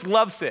the most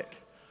lovesick.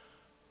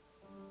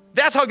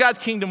 That's how God's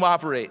kingdom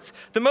operates.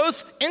 The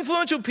most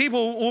influential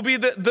people will be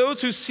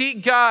those who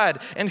seek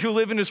God and who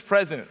live in his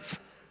presence.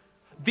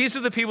 These are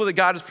the people that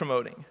God is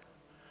promoting.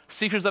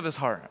 Seekers of his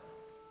heart.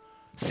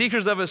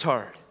 Seekers of his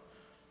heart.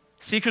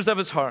 Seekers of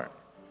his heart.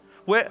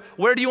 Where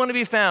do you want to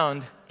be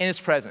found in his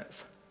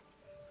presence?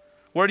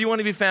 Where do you want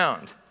to be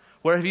found?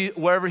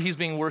 Wherever he's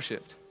being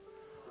worshiped.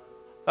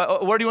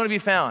 Where do you want to be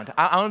found?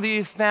 I want to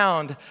be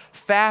found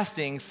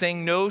fasting,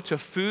 saying no to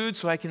food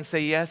so I can say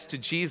yes to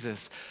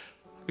Jesus.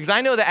 Because I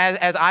know that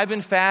as I've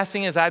been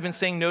fasting, as I've been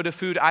saying no to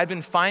food, I've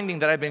been finding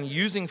that I've been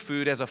using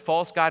food as a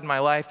false god in my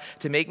life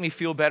to make me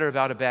feel better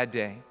about a bad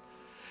day.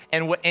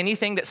 And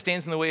anything that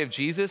stands in the way of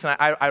Jesus, and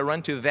I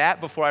run to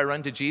that before I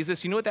run to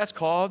Jesus, you know what that's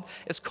called?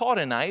 It's called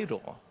an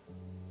idol.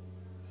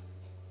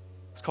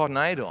 It's called an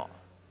idol.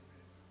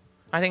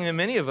 I think that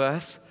many of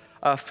us,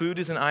 food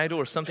is an idol,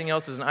 or something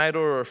else is an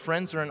idol, or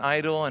friends are an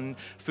idol, and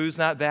food's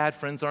not bad,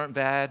 friends aren't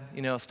bad,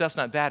 stuff's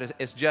not bad.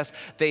 It's just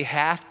they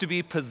have to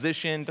be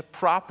positioned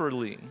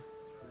properly.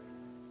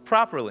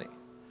 Properly.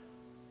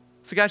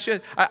 So God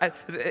should,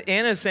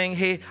 Anna is saying,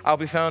 hey, I'll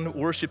be found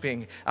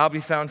worshiping. I'll be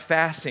found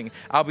fasting.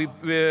 I'll be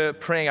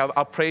praying.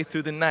 I'll pray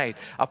through the night.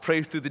 I'll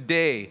pray through the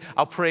day.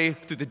 I'll pray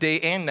through the day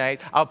and night.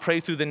 I'll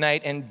pray through the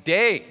night and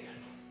day.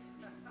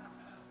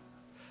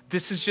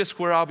 This is just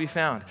where I'll be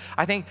found.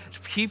 I think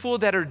people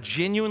that are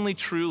genuinely,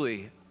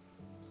 truly,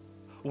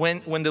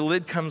 when the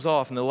lid comes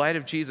off and the light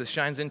of Jesus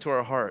shines into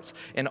our hearts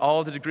and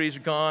all the degrees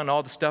are gone,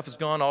 all the stuff is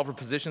gone, all of our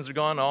positions are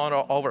gone, all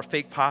of our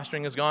fake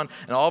posturing is gone,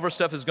 and all of our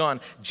stuff is gone,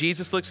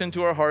 Jesus looks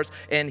into our hearts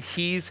and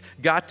he's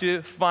got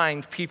to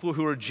find people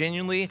who are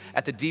genuinely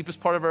at the deepest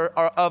part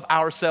of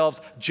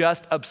ourselves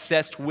just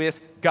obsessed with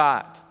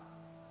God.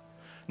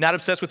 Not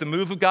obsessed with the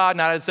move of God,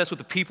 not obsessed with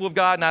the people of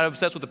God, not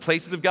obsessed with the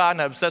places of God,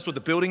 not obsessed with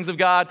the buildings of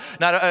God,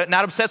 not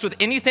obsessed with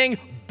anything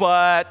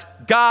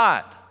but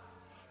God.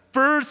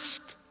 First.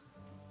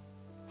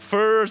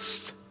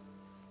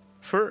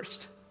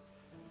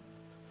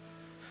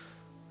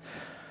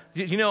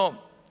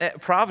 At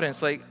Providence,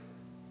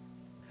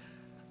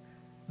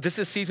 this is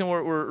a season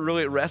where we're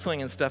really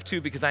wrestling and stuff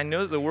too, because I know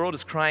that the world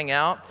is crying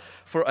out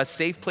for a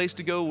safe place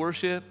to go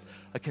worship,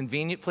 a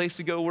convenient place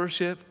to go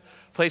worship,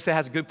 a place that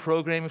has good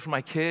programming for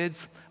my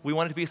kids. We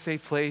want it to be a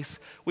safe place.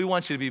 We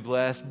want you to be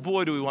blessed.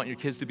 Boy, do we want your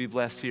kids to be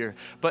blessed here.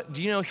 But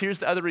do you know, here's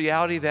the other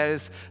reality that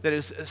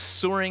is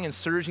soaring and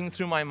surging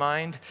through my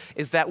mind,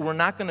 is that we're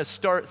not going to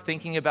start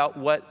thinking about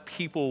what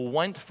people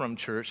want from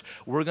church.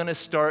 We're going to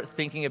start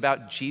thinking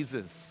about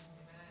Jesus.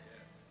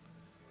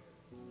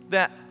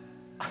 That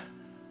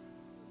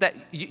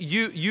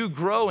you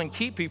grow and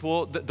keep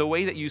people the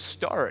way that you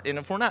start. And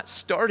if we're not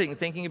starting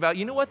thinking about,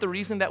 you know what, the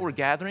reason that we're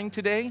gathering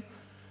today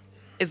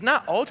is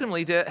not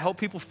ultimately to help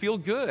people feel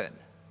good.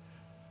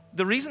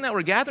 The reason that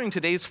we're gathering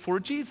today is for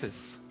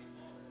Jesus.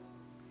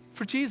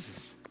 For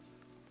Jesus.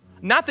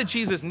 Not that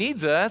Jesus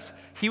needs us.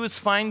 He was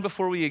fine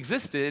before we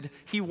existed.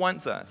 He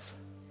wants us.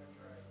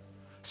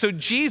 So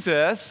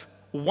Jesus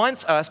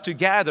wants us to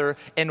gather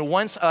and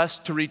wants us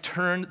to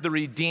return the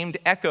redeemed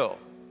echo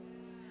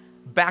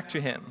back to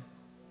him,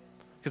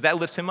 because that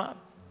lifts him up.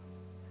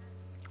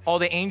 All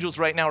the angels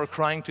right now are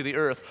crying to the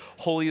earth,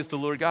 holy is the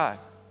Lord God.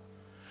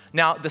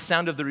 Now, the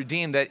sound of the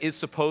redeemed that is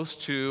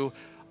supposed to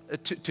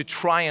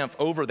triumph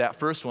over that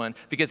first one,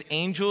 because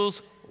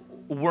angels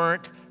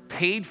weren't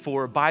paid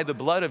for by the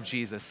blood of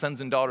Jesus,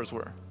 sons and daughters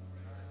were.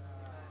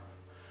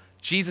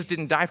 Jesus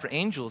didn't die for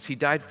angels, he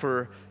died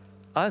for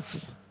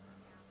us.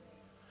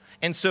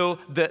 And so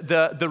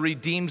the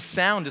redeemed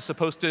sound is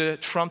supposed to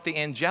trump the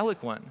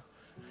angelic one.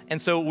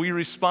 And so we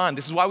respond.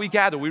 This is why we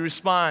gather. We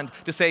respond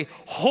to say,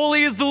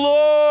 holy is the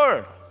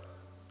Lord.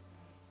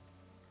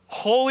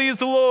 Holy is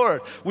the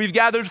Lord. We've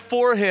gathered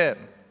for him.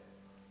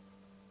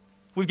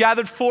 We've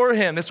gathered for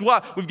him. That's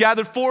what we've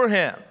gathered for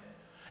him.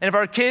 And if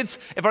our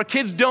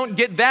kids don't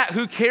get that,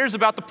 who cares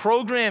about the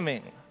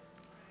programming?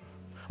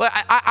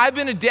 I've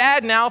been a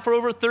dad now for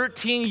over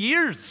 13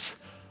 years.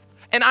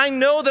 And I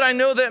know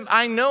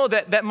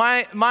that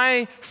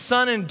my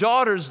son and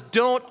daughters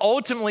don't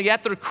ultimately,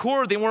 at their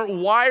core, they weren't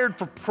wired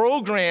for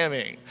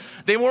programming.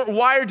 They weren't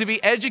wired to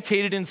be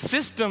educated in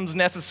systems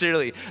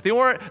necessarily. They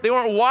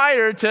weren't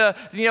wired to,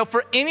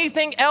 for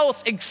anything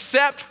else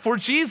except for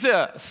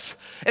Jesus.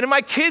 And if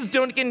my kids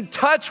don't get in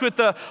touch with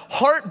the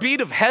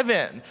heartbeat of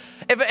heaven,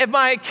 if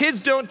my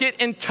kids don't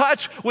get in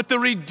touch with the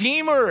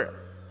Redeemer,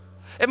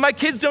 if my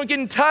kids don't get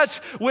in touch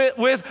with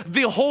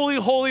the Holy,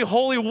 Holy,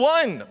 Holy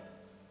One,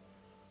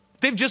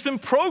 they've just been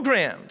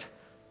programmed.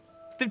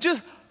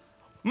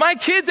 My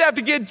kids have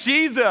to get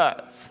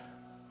Jesus.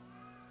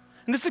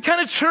 And this is the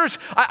kind of church,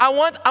 I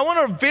want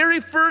our very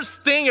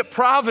first thing at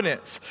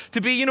Providence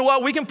to be,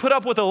 we can put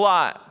up with a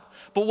lot,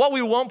 but what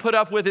we won't put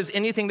up with is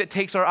anything that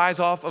takes our eyes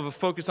off of a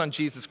focus on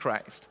Jesus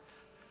Christ.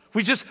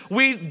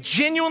 We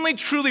genuinely,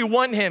 truly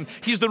want him.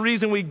 He's the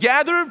reason we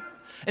gather.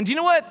 And do you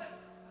know what?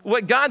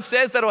 What God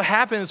says that'll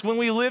happen is when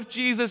we lift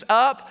Jesus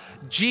up,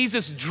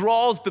 Jesus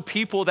draws the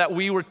people that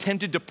we were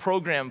tempted to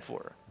program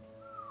for.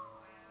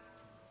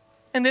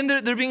 And then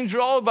they're being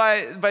drawn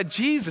by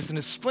Jesus and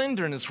his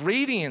splendor and his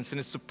radiance and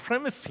his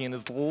supremacy and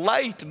his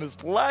light and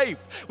his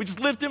life. We just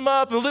lift him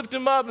up and lift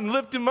him up and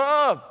lift him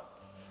up.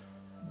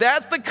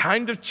 That's the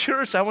kind of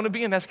church I want to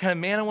be in. That's the kind of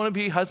man I want to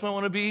be, husband I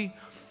want to be,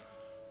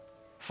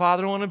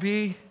 father I want to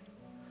be,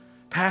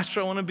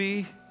 pastor I want to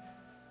be.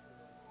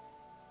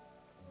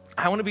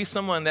 I want to be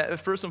someone that,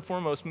 first and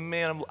foremost,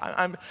 man,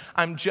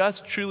 I'm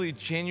just truly,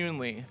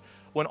 genuinely,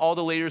 when all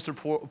the layers are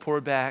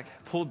pulled back,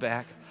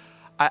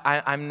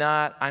 I'm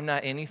not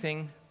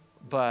anything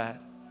but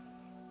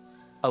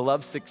a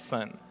lovesick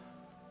son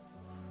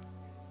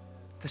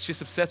that's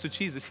just obsessed with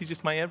Jesus. He's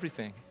just my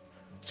everything.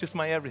 Just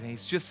my everything.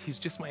 He's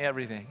just my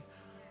everything.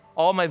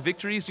 All my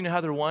victories, you know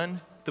how they're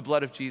won? The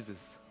blood of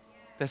Jesus.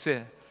 That's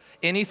it.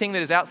 Anything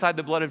that is outside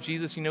the blood of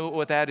Jesus, you know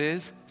what that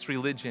is? It's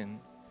religion.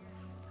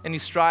 And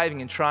he's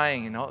striving and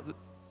trying and all,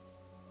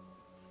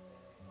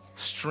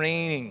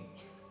 straining.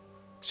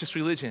 It's just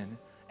religion.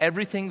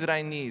 Everything that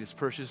I need is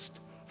purchased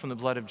from the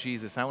blood of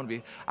Jesus. I want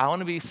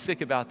to be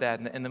sick about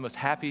that in the most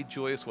happy,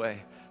 joyous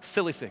way.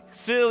 Silly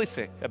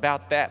sick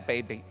about that,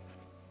 baby,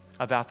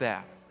 about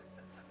that.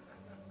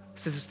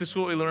 So this is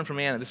what we learn from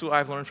Anna. This is what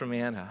I've learned from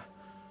Anna.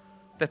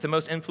 That the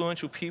most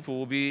influential people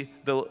will be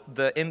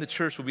in the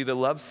church will be the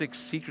lovesick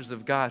seekers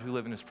of God who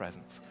live in his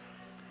presence.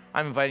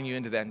 I'm inviting you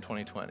into that in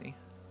 2020.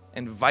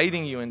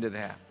 Inviting you into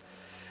that.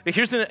 But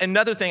here's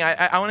another thing.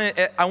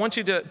 I want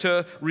you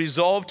to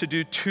resolve to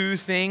do two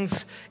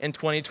things in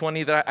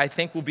 2020 that I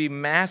think will be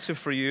massive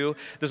for you.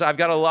 I've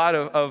got a lot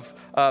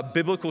of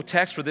biblical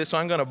text for this, so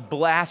I'm going to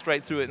blast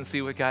right through it and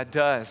see what God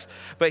does.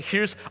 But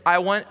I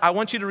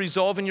want you to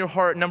resolve in your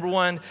heart, number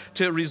one,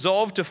 to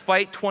resolve to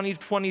fight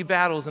 2020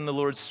 battles in the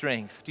Lord's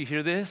strength. Do you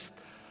hear this?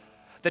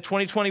 That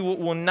 2020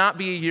 will not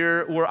be a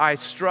year where I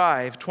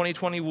strive.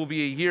 2020 will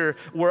be a year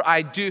where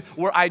I do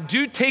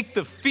take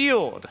the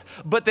field,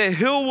 but the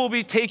hill will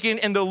be taken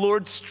in the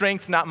Lord's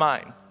strength, not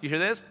mine. You hear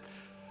this?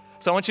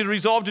 So I want you to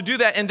resolve to do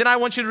that, and then I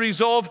want you to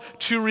resolve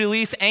to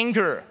release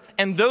anger.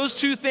 And those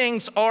two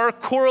things are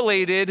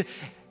correlated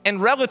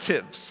and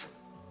relatives.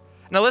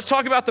 Now let's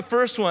talk about the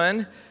first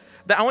one.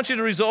 That I want you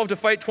to resolve to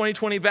fight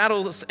 2020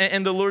 battles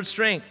in the Lord's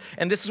strength.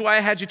 And this is why I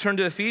had you turn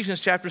to Ephesians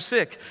chapter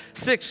 6,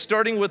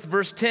 starting with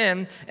verse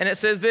 10. And it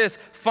says this,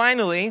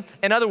 finally,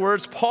 in other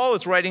words, Paul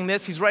is writing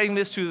this. He's writing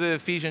this to the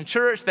Ephesian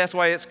church. That's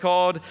why it's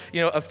called,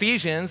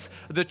 Ephesians,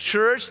 the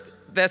church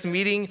that's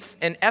meeting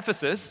in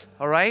Ephesus,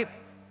 all right?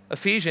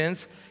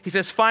 Ephesians. He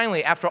says,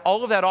 finally, after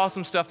all of that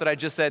awesome stuff that I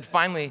just said,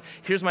 finally,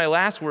 here's my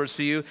last words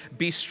to you.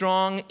 Be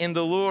strong in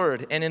the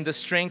Lord and in the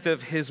strength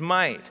of his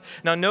might.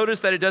 Now,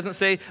 notice that it doesn't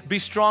say, be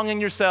strong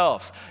in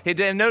yourselves.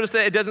 Notice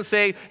that it doesn't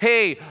say,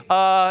 hey,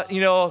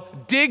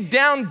 dig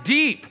down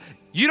deep.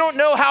 You don't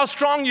know how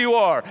strong you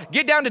are.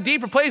 Get down to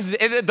deeper places.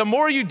 The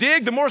more you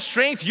dig, the more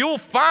strength you'll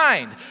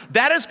find.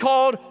 That is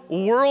called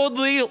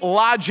worldly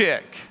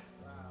logic.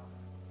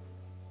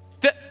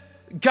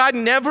 God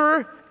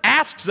never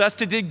asks us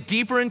to dig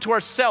deeper into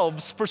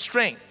ourselves for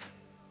strength.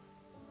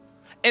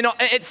 And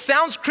it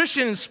sounds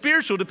Christian and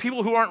spiritual to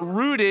people who aren't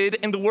rooted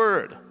in the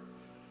Word.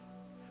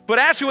 But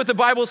actually what the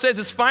Bible says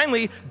is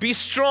finally, be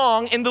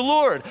strong in the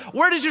Lord.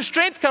 Where does your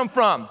strength come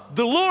from?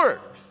 The Lord.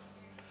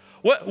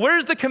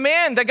 Where's the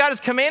command that God has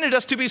commanded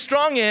us to be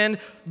strong in?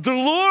 The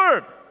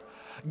Lord.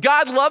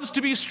 God loves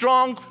to be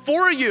strong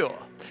for you.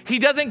 He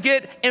doesn't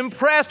get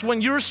impressed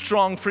when you're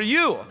strong for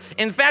you.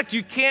 In fact,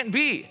 you can't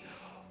be.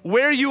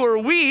 Where you are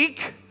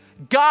weak,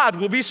 God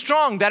will be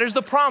strong. That is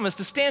the promise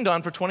to stand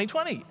on for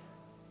 2020.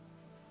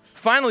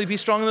 Finally, be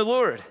strong in the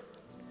Lord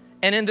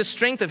and in the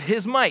strength of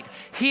his might.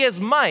 He has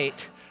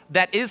might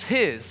that is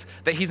his,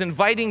 that he's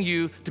inviting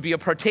you to be a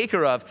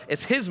partaker of.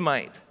 It's his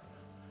might,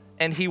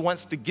 and he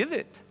wants to give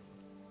it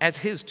as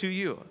his to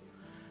you.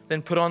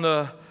 Then put on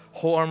the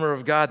whole armor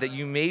of God that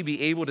you may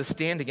be able to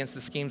stand against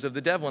the schemes of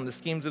the devil, and the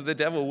schemes of the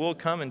devil will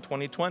come in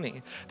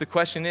 2020. The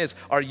question is,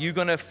 are you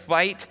going to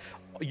fight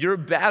your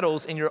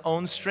battles in your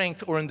own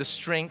strength or in the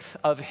strength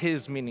of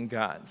his, meaning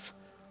God's?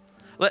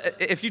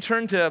 If you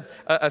turn to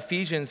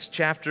Ephesians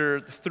chapter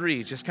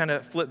 3, just kind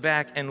of flip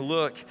back and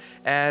look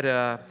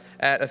at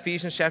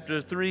Ephesians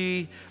chapter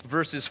 3,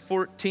 verses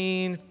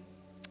 14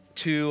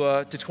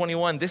 to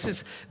 21.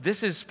 This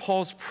is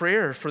Paul's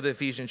prayer for the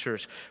Ephesian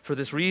church. For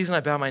this reason,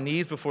 I bow my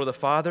knees before the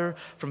Father,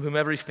 from whom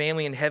every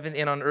family in heaven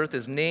and on earth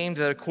is named,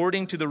 that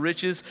according to the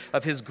riches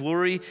of his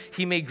glory,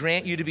 he may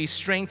grant you to be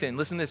strengthened.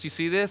 Listen to this. You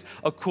see this?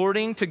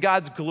 According to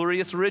God's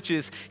glorious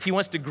riches, he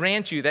wants to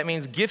grant you, that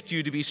means gift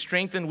you, to be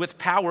strengthened with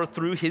power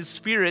through his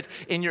Spirit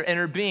in your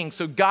inner being.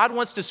 So God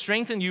wants to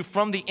strengthen you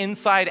from the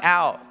inside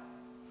out.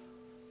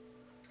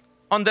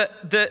 On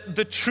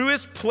the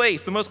truest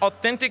place, the most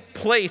authentic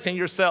place in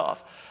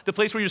yourself, the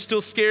place where you're still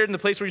scared and the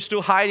place where you're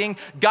still hiding,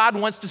 God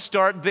wants to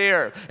start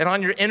there. And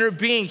on your inner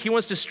being, he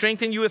wants to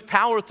strengthen you with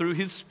power through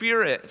his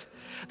Spirit.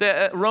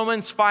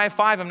 Romans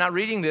 5:5, I'm not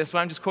reading this, but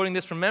I'm just quoting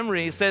this from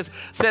memory. It says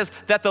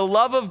that the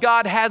love of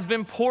God has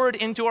been poured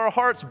into our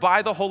hearts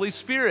by the Holy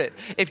Spirit.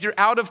 If you're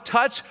out of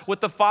touch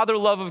with the Father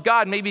love of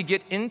God, maybe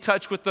get in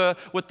touch with the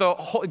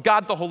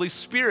God, the Holy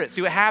Spirit.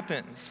 See what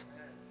happens.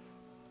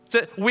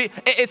 So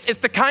it's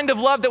the kind of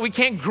love that we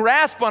can't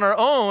grasp on our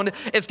own.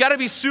 It's got to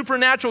be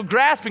supernatural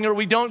grasping, or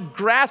we don't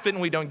grasp it and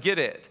we don't get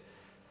it.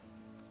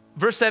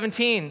 Verse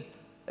 17,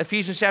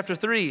 Ephesians chapter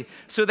 3,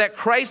 so that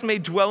Christ may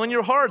dwell in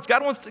your hearts.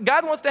 God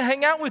wants to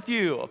hang out with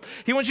you.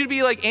 He wants you to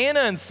be like Anna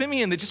and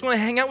Simeon that just want to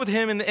hang out with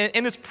him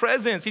in his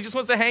presence. He just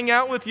wants to hang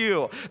out with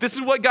you. This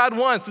is what God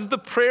wants. This is the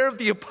prayer of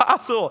the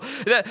apostle,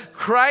 that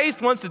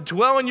Christ wants to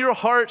dwell in your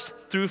hearts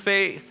through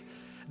faith.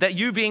 That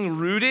you being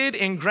rooted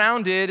and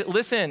grounded,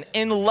 listen,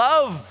 in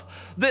love.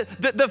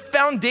 The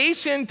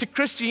foundation to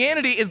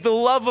Christianity is the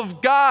love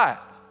of God.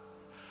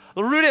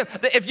 Rooted.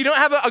 If you don't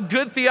have a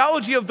good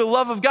theology of the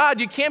love of God,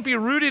 you can't be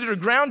rooted or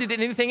grounded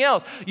in anything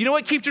else. You know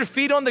what keeps your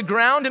feet on the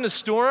ground in a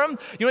storm?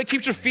 You know what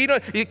keeps your feet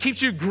on? It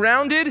keeps you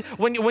grounded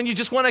when you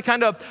just want to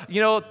kind of,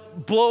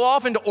 blow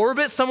off into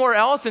orbit somewhere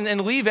else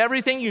and leave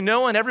everything you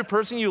know and every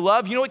person you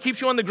love. You know what keeps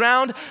you on the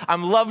ground?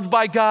 I'm loved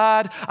by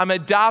God. I'm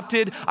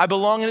adopted. I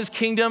belong in his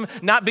kingdom,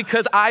 not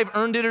because I've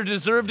earned it or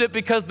deserved it,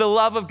 because the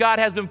love of God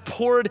has been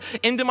poured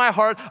into my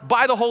heart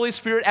by the Holy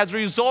Spirit as a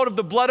result of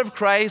the blood of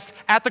Christ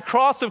at the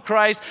cross of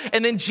Christ.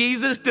 And then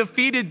Jesus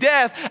defeated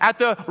death at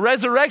the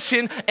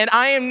resurrection, and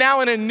I am now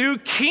in a new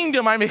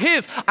kingdom. I'm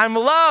his. I'm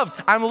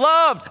loved. I'm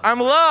loved. I'm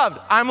loved.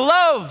 I'm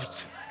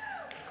loved.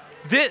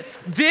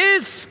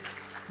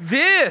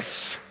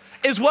 This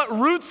is what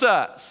roots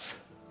us.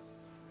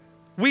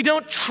 We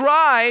don't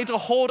try to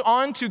hold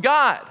on to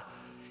God.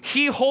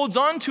 He holds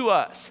on to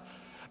us.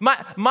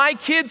 My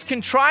kids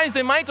can try as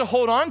they might to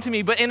hold on to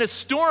me, but in a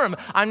storm,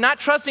 I'm not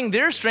trusting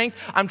their strength.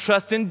 I'm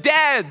trusting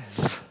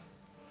Dad's.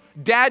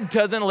 Dad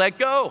doesn't let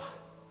go.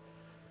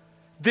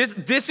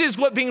 This is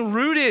what being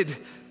rooted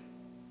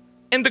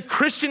in the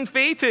Christian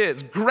faith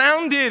is,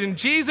 grounded in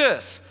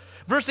Jesus.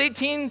 Verse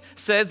 18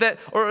 says that,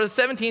 or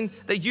 17,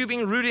 that you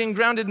being rooted and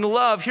grounded in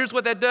love, here's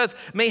what that does,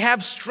 may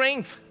have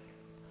strength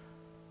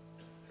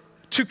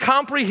to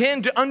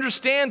comprehend, to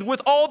understand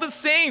with all the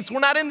saints. We're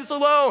not in this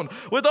alone.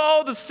 With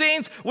all the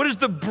saints, what is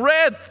the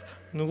breadth,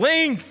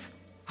 length,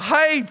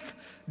 height,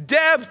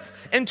 depth,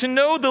 and to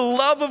know the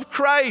love of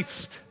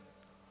Christ.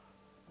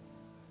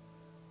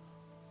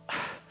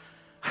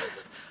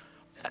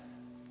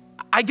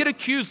 I get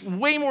accused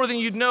way more than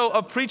you'd know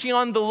of preaching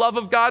on the love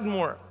of God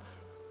more.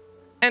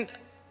 And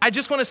I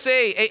just want to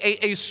say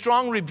a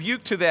strong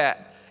rebuke to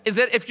that is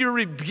that if you're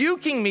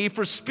rebuking me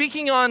for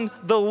speaking on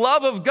the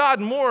love of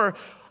God more,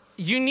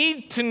 you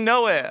need to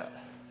know it.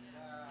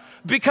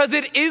 Because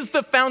it is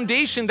the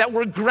foundation that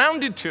we're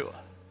grounded to.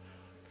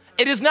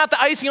 It is not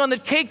the icing on the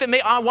cake that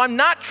I'm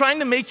not trying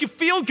to make you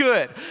feel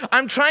good.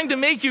 I'm trying to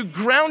make you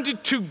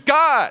grounded to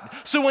God.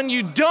 So when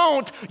you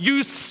don't,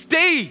 you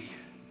stay.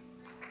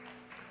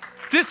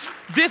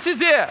 This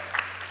is it.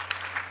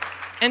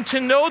 And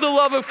to know the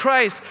love of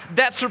Christ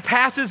that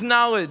surpasses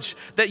knowledge,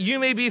 that you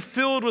may be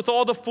filled with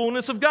all the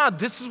fullness of God.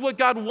 This is what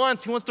God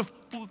wants. He wants to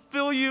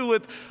fill you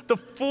with the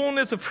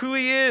fullness of who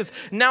he is.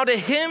 Now to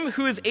him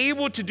who is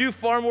able to do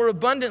far more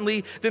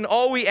abundantly than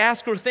all we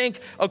ask or think,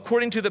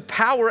 according to the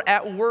power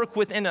at work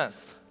within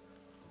us.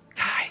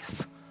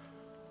 Guys,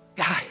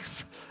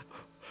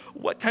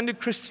 what kind of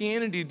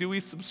Christianity do we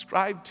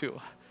subscribe to?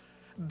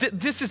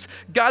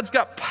 God's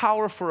got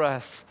power for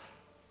us.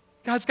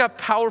 God's got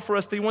power for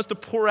us that he wants to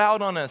pour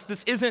out on us.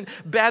 This isn't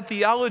bad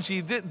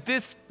theology.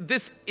 This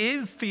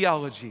is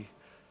theology.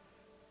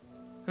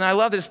 And I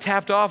love that it's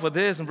tapped off with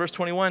this in verse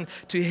 21.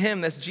 To him,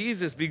 that's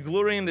Jesus, be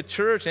glory in the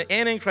church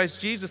and in Christ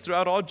Jesus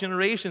throughout all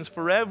generations,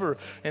 forever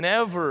and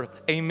ever.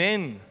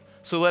 Amen.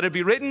 So let it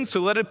be written, so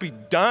let it be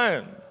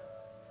done.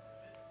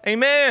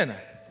 Amen.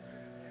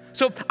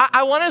 So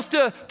I want us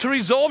to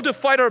resolve to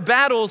fight our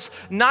battles,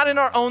 not in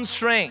our own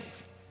strength,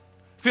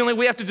 feeling like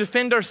we have to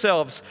defend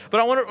ourselves. But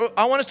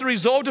I want us to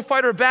resolve to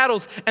fight our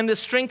battles and the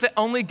strength that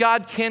only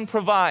God can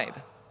provide.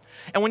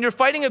 And when you're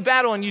fighting a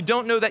battle and you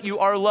don't know that you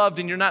are loved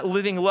and you're not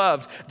living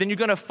loved, then you're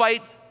going to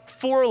fight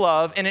for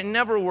love, and it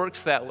never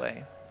works that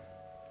way.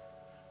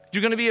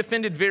 You're going to be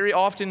offended very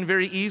often,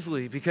 very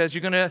easily, because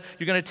you're going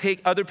to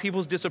take other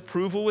people's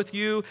disapproval with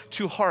you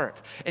to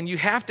heart. And you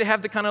have to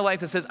have the kind of life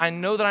that says, I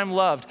know that I'm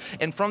loved.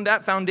 And from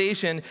that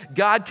foundation,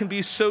 God can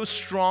be so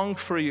strong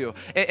for you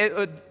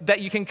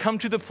that you can come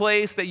to the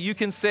place that you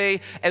can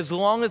say, as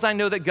long as I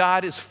know that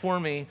God is for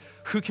me,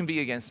 who can be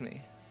against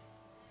me?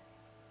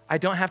 I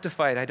don't have to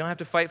fight. I don't have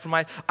to fight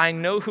for I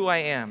know who I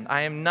am.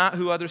 I am not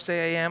who others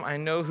say I am. I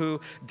know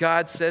who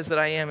God says that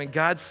I am. And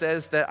God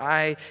says that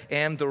I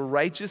am the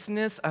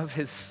righteousness of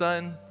his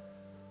Son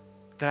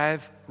that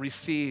I've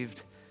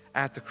received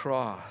at the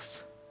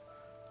cross.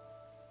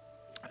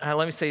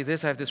 Let me say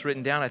this. I have this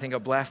written down. I think I'll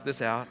blast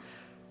this out.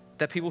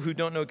 That people who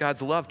don't know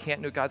God's love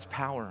can't know God's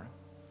power.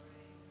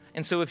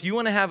 And so if you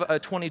want to have a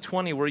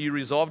 2020 where you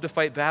resolve to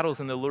fight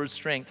battles in the Lord's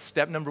strength,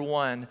 step number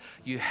one,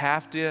 you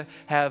have to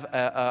have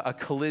a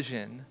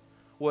collision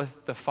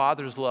with the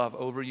Father's love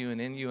over you and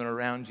in you and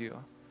around you.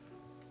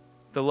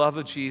 The love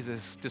of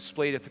Jesus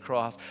displayed at the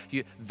cross.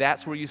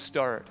 That's where you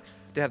start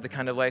to have the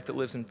kind of life that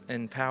lives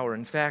in power.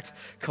 In fact,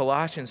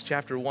 Colossians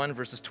chapter 1,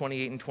 verses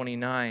 28 and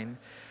 29,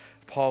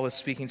 Paul is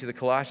speaking to the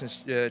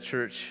Colossians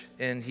church,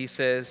 and he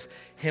says,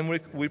 him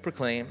we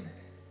proclaim,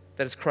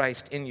 that is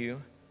Christ in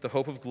you, the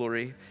hope of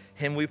glory.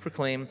 Him we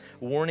proclaim,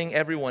 warning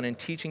everyone and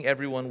teaching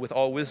everyone with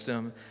all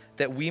wisdom,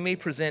 that we may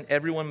present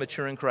everyone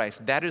mature in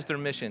Christ. That is their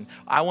mission.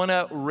 I want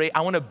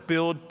to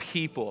build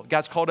people.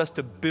 God's called us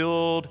to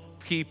build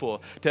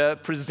people, to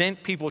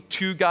present people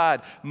to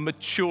God,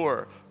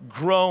 mature,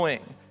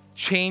 growing,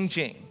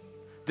 changing.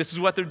 This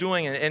is what they're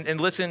doing. And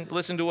listen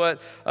to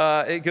what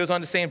it goes on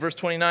to say in verse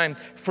 29.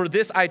 For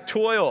this I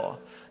toil.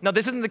 Now,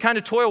 this isn't the kind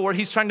of toil where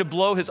he's trying to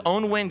blow his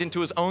own wind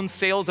into his own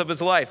sails of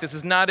his life. This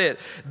is not it.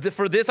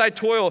 For this I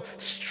toil,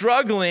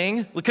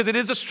 struggling, because it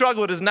is a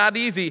struggle. It is not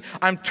easy.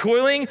 I'm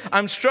toiling,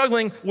 I'm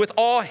struggling with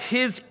all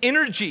his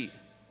energy.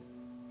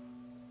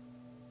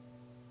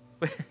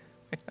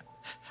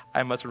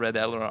 I must have read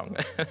that wrong.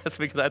 That's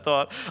because I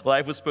thought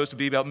life was supposed to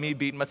be about me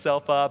beating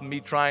myself up, me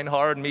trying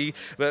hard, me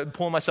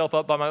pulling myself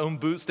up by my own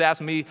bootstraps,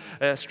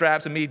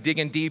 straps, and me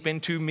digging deep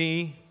into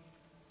me.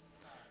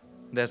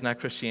 That's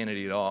not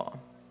Christianity at all.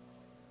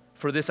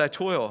 For this I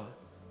toil,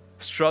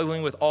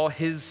 struggling with all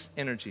his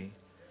energy.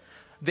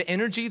 The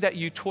energy that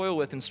you toil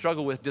with and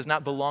struggle with does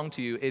not belong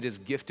to you. It is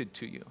gifted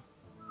to you.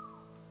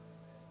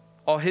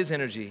 All his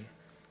energy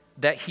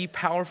that he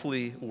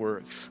powerfully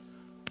works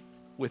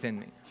within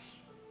me.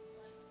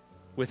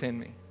 Within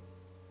me.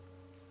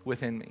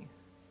 Within me.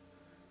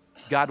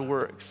 God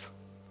works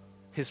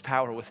his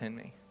power within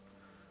me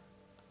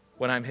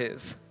when I'm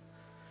his.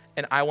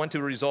 And I want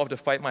to resolve to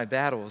fight my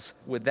battles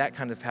with that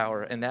kind of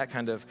power and that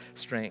kind of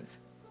strength.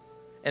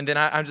 And then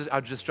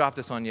I'll just drop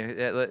this on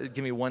you.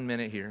 Give me 1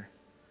 minute here.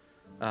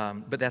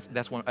 But that's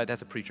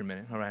a preacher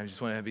minute. All right, I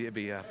just want to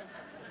be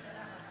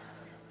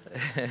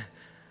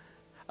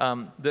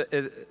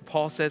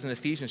Paul says in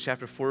Ephesians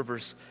chapter 4,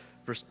 verse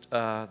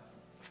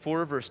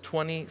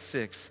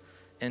 26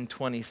 and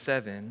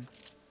 27,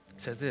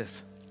 it says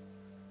this.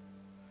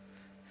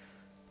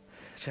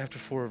 Chapter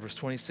 4, verse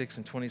 26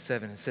 and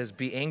 27, it says,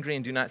 be angry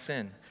and do not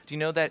sin. Do you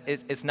know that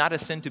it's not a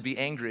sin to be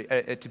angry?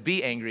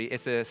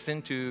 It's a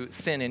sin to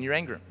sin in your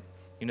anger.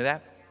 You know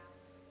that?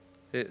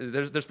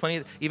 There's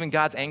plenty, even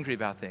God's angry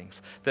about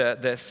things.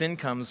 The sin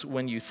comes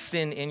when you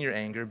sin in your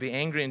anger. Be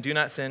angry and do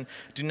not sin.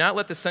 Do not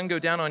let the sun go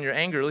down on your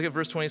anger. Look at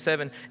verse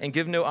 27, and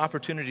give no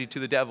opportunity to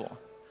the devil.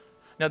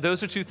 Now,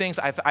 those are two things.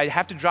 I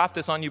have to drop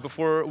this on you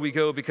before we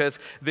go because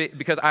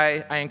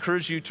I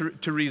encourage you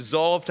to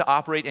resolve to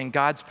operate in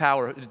God's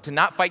power, to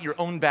not fight your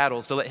own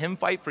battles, to let him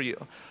fight for you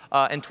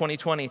in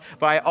 2020.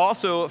 But I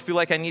also feel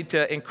like I need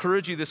to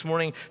encourage you this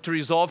morning to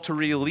resolve to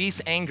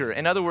release anger.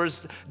 In other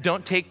words,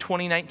 don't take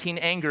 2019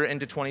 anger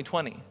into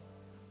 2020.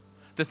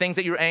 The things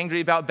that you're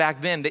angry about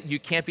back then that you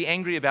can't be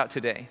angry about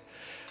today.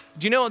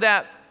 Do you know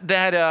that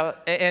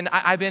and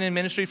I've been in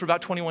ministry for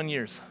about 21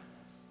 years.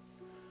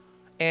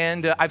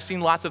 And I've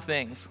seen lots of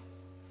things.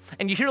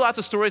 And you hear lots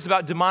of stories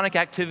about demonic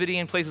activity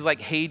in places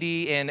like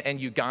Haiti and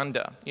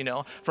Uganda,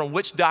 from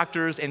witch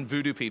doctors and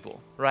voodoo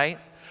people, right?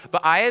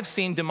 But I have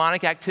seen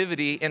demonic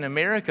activity in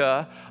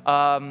America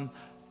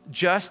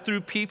just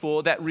through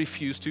people that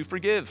refuse to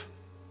forgive.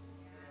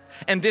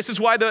 And this is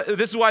why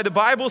the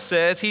Bible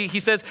says, he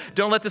says,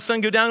 don't let the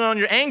sun go down on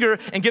your anger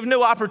and give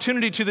no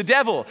opportunity to the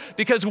devil.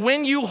 Because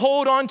when you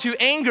hold on to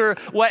anger,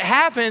 what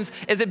happens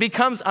is it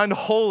becomes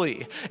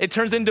unholy. It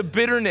turns into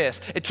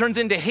bitterness. It turns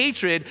into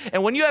hatred.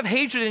 And when you have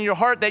hatred in your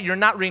heart that you're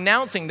not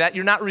renouncing, that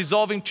you're not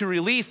resolving to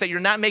release, that you're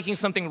not making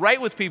something right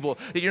with people,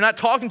 that you're not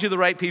talking to the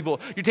right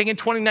people, you're taking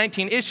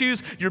 2019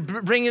 issues, you're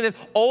bringing the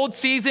old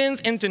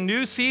seasons into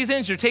new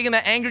seasons, you're taking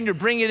that anger and you're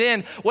bringing it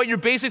in. What you're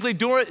basically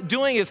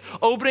doing is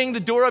opening the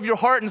door of your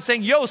heart and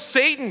saying, yo,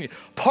 Satan,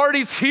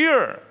 party's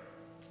here.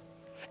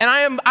 And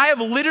I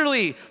have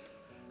literally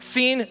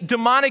seen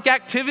demonic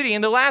activity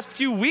in the last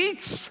few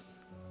weeks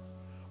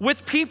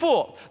with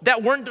people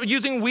that weren't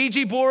using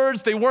Ouija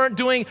boards, they weren't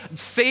doing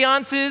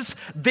seances,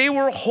 they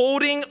were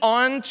holding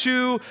on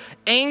to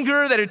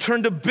anger that had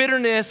turned to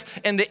bitterness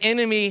and the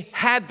enemy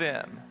had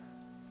them.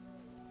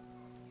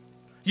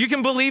 You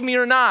can believe me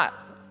or not,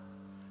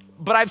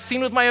 but I've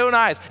seen with my own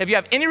eyes. If you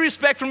have any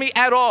respect for me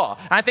at all,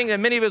 I think that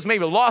many of us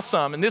maybe lost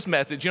some in this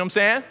message, you know what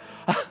I'm saying?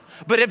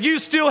 But if you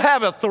still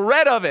have a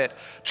thread of it,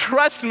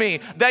 trust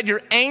me that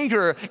your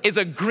anger is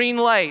a green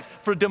light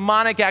for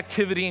demonic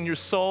activity in your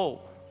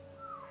soul.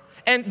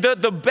 And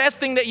the best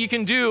thing that you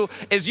can do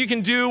is you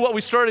can do what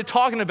we started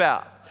talking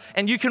about,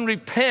 and you can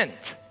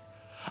repent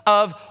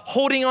of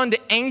holding on to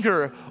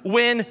anger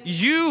when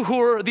you,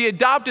 who are the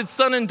adopted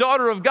son and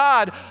daughter of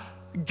God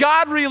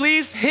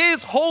released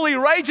his holy,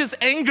 righteous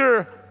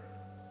anger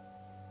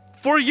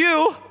for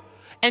you,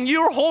 and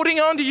you're holding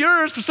on to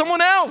yours for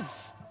someone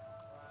else.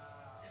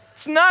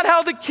 It's not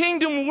how the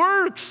kingdom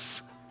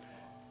works.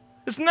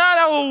 It's not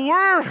how it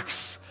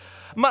works.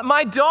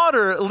 My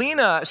daughter,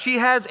 Lena, she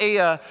has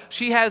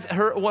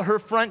her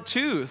front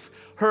tooth.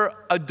 Her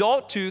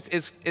adult tooth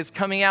is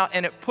coming out,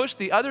 and it pushed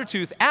the other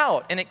tooth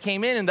out, and it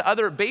came in, and the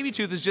other baby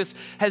tooth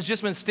has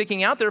just been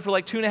sticking out there for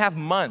like 2.5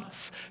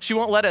 months. She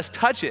won't let us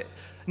touch it.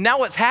 Now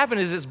what's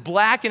happened is it's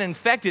black and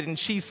infected, and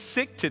she's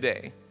sick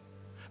today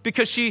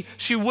because she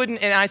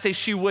wouldn't, and I say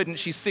she wouldn't,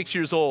 she's 6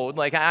 years old.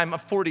 Like, I'm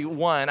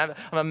 41, I'm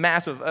a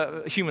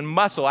massive human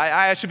muscle.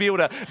 I should be able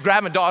to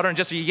grab my daughter and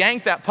just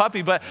yank that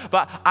puppy, but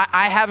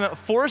I haven't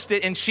forced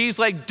it, and she's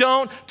like,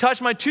 don't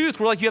touch my tooth.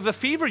 We're like, you have a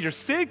fever, you're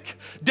sick.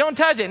 Don't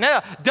touch it. No,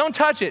 don't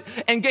touch it.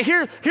 And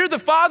here the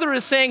Father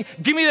is saying,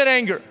 give me that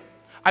anger.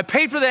 I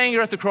paid for the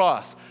anger at the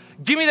cross.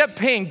 Give me that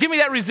pain. Give me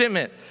that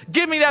resentment.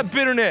 Give me that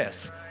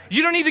bitterness.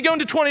 You don't need to go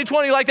into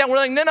 2020 like that. We're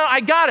like, no, I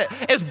got it.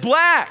 It's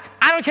black.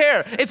 I don't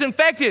care. It's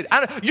infected.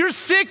 You're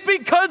sick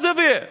because of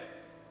it.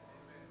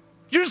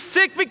 You're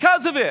sick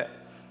because of it.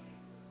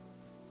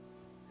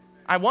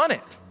 I want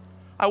it.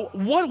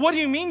 What do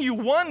you mean you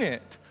want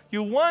it?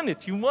 You want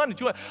it. You want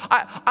it.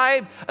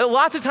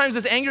 Lots of times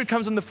this anger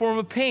comes in the form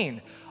of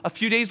pain. A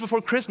few days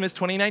before Christmas,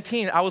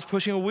 2019, I was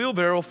pushing a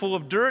wheelbarrow full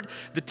of dirt.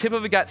 The tip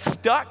of it got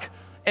stuck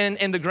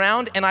in the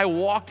ground, and I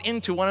walked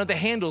into one of the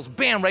handles,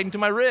 bam, right into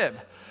my rib.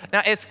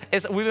 Now,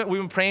 we've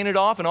been praying it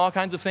off and all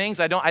kinds of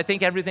things. I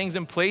think everything's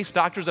in place.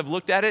 Doctors have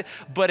looked at it,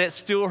 but it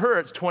still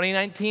hurts.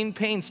 2019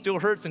 pain still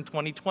hurts in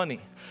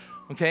 2020,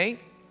 okay?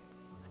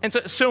 And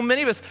so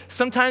many of us,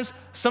 sometimes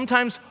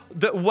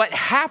what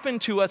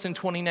happened to us in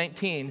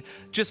 2019,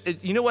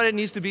 you know what it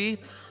needs to be?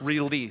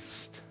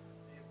 Released.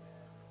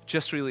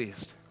 Just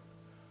released.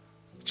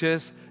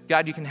 Just,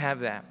 God, you can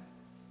have that.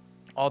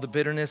 All the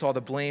bitterness, all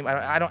the blame.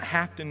 I don't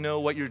have to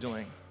know what you're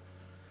doing.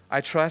 I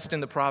trust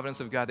in the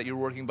providence of God that you're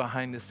working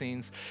behind the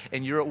scenes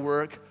and you're at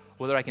work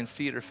whether I can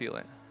see it or feel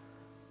it.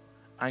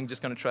 I'm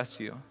just going to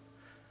trust you.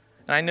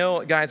 And I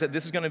know, guys, that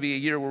this is going to be a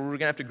year where we're going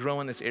to have to grow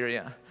in this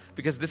area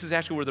because this is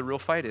actually where the real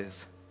fight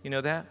is. You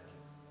know that?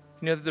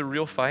 You know that the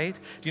real fight?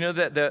 Do you know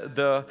that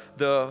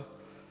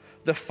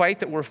the fight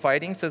that we're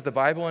fighting, says the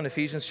Bible in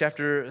Ephesians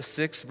chapter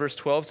 6, verse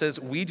 12, says,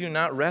 we do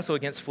not wrestle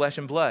against flesh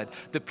and blood.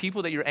 The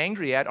people that you're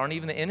angry at aren't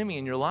even the enemy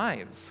in your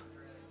lives.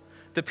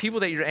 The people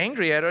that you're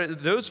angry at are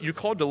those you're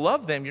called to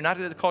love them. You're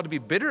not called to be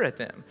bitter at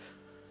them.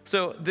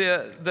 So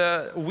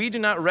we do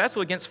not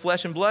wrestle against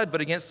flesh and blood,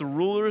 but against the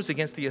rulers,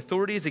 against the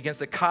authorities, against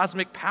the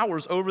cosmic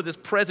powers over this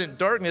present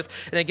darkness,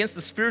 and against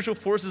the spiritual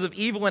forces of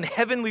evil in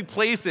heavenly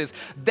places.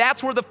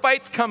 That's where the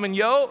fight's coming,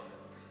 yo.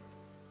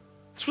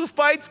 That's where the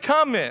fight's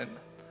coming.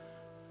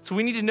 So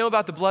we need to know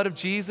about the blood of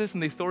Jesus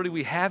and the authority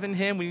we have in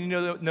him. We need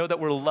to know that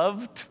we're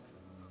loved.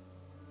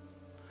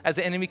 As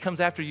the enemy comes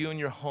after you in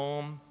your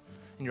home,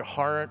 in your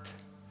heart,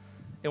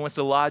 it wants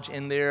to lodge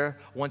in there,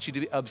 wants you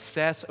to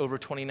obsess over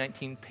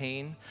 2019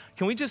 pain.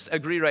 Can we just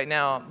agree right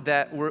now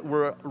that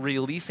we're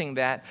releasing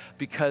that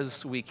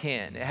because we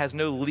can? It has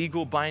no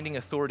legal binding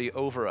authority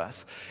over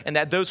us. And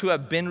that those who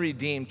have been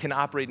redeemed can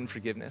operate in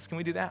forgiveness. Can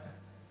we do that?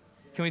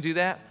 Can we do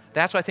that?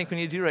 That's what I think we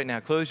need to do right now.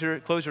 Close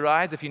your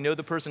eyes. If you know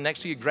the person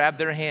next to you, grab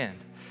their hand,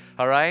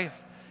 all right?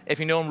 If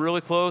you know them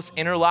really close,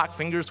 interlock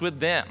fingers with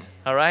them,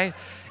 all right?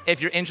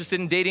 If you're interested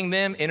in dating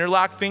them,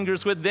 interlock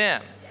fingers with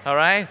them, all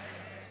right?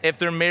 If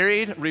they're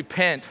married,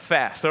 repent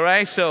fast, all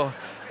right? So,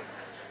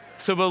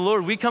 but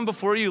Lord, we come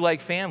before you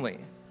like family.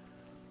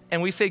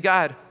 And we say,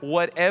 God,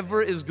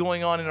 whatever is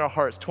going on in our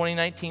hearts,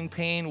 2019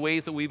 pain,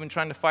 ways that we've been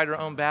trying to fight our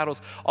own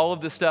battles, all of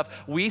this stuff,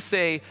 we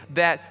say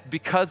that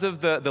because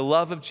of the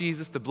love of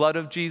Jesus, the blood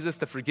of Jesus,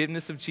 the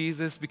forgiveness of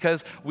Jesus,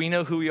 because we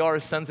know who we are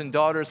as sons and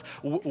daughters,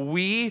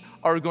 we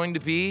are going to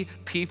be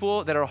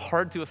people that are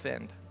hard to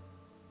offend.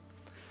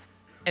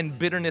 And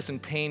bitterness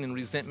and pain and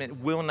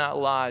resentment will not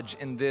lodge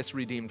in this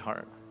redeemed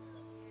heart.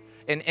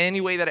 In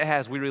any way that it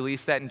has, we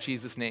release that in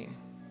Jesus' name.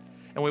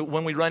 And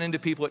when we run into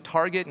people at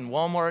Target and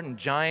Walmart and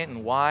Giant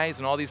and Wise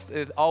and all these,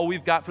 all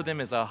we've got for them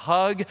is a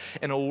hug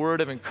and a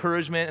word of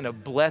encouragement and a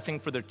blessing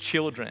for their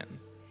children.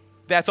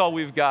 That's all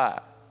we've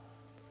got.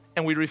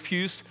 And we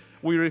refuse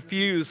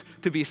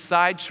to be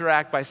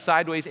sidetracked by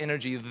sideways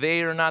energy.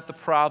 They are not the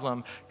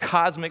problem.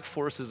 Cosmic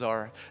forces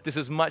are. This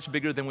is much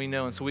bigger than we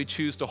know, and so we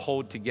choose to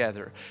hold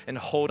together and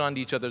hold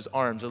onto each other's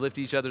arms, or lift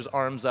each other's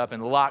arms up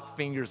and lock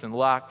fingers and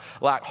lock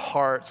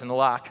hearts and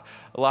lock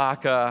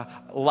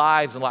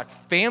lives and lock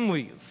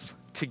families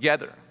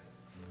together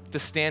to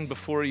stand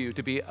before you,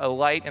 to be a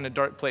light in a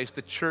dark place.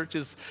 The church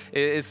is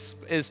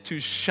to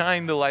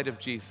shine the light of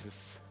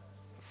Jesus.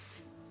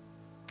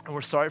 And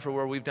we're sorry for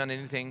where we've done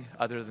anything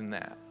other than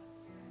that.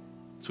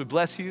 So we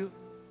bless you.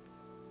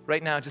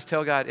 Right now, just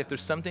tell God, if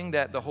there's something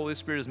that the Holy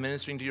Spirit is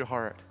ministering to your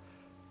heart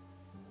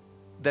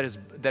that is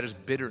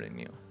bitter in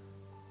you,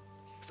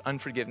 it's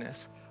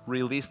unforgiveness,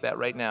 release that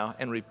right now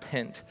and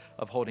repent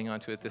of holding on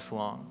to it this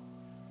long.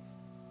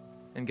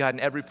 And God, in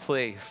every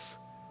place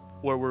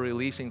where we're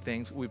releasing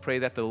things, we pray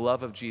that the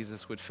love of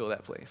Jesus would fill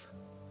that place.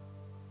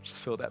 Just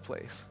fill that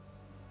place.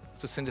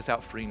 So send us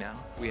out free now,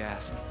 we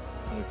ask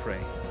and we pray.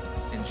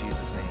 In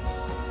Jesus' name,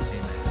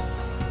 amen.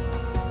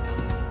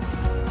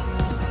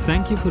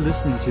 Thank you for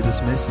listening to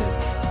this message.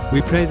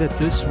 We pray that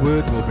this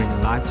word will bring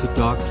light to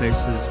dark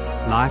places,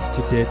 life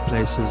to dead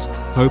places,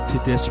 hope to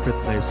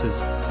desperate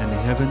places, and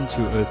heaven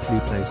to earthly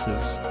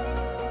places.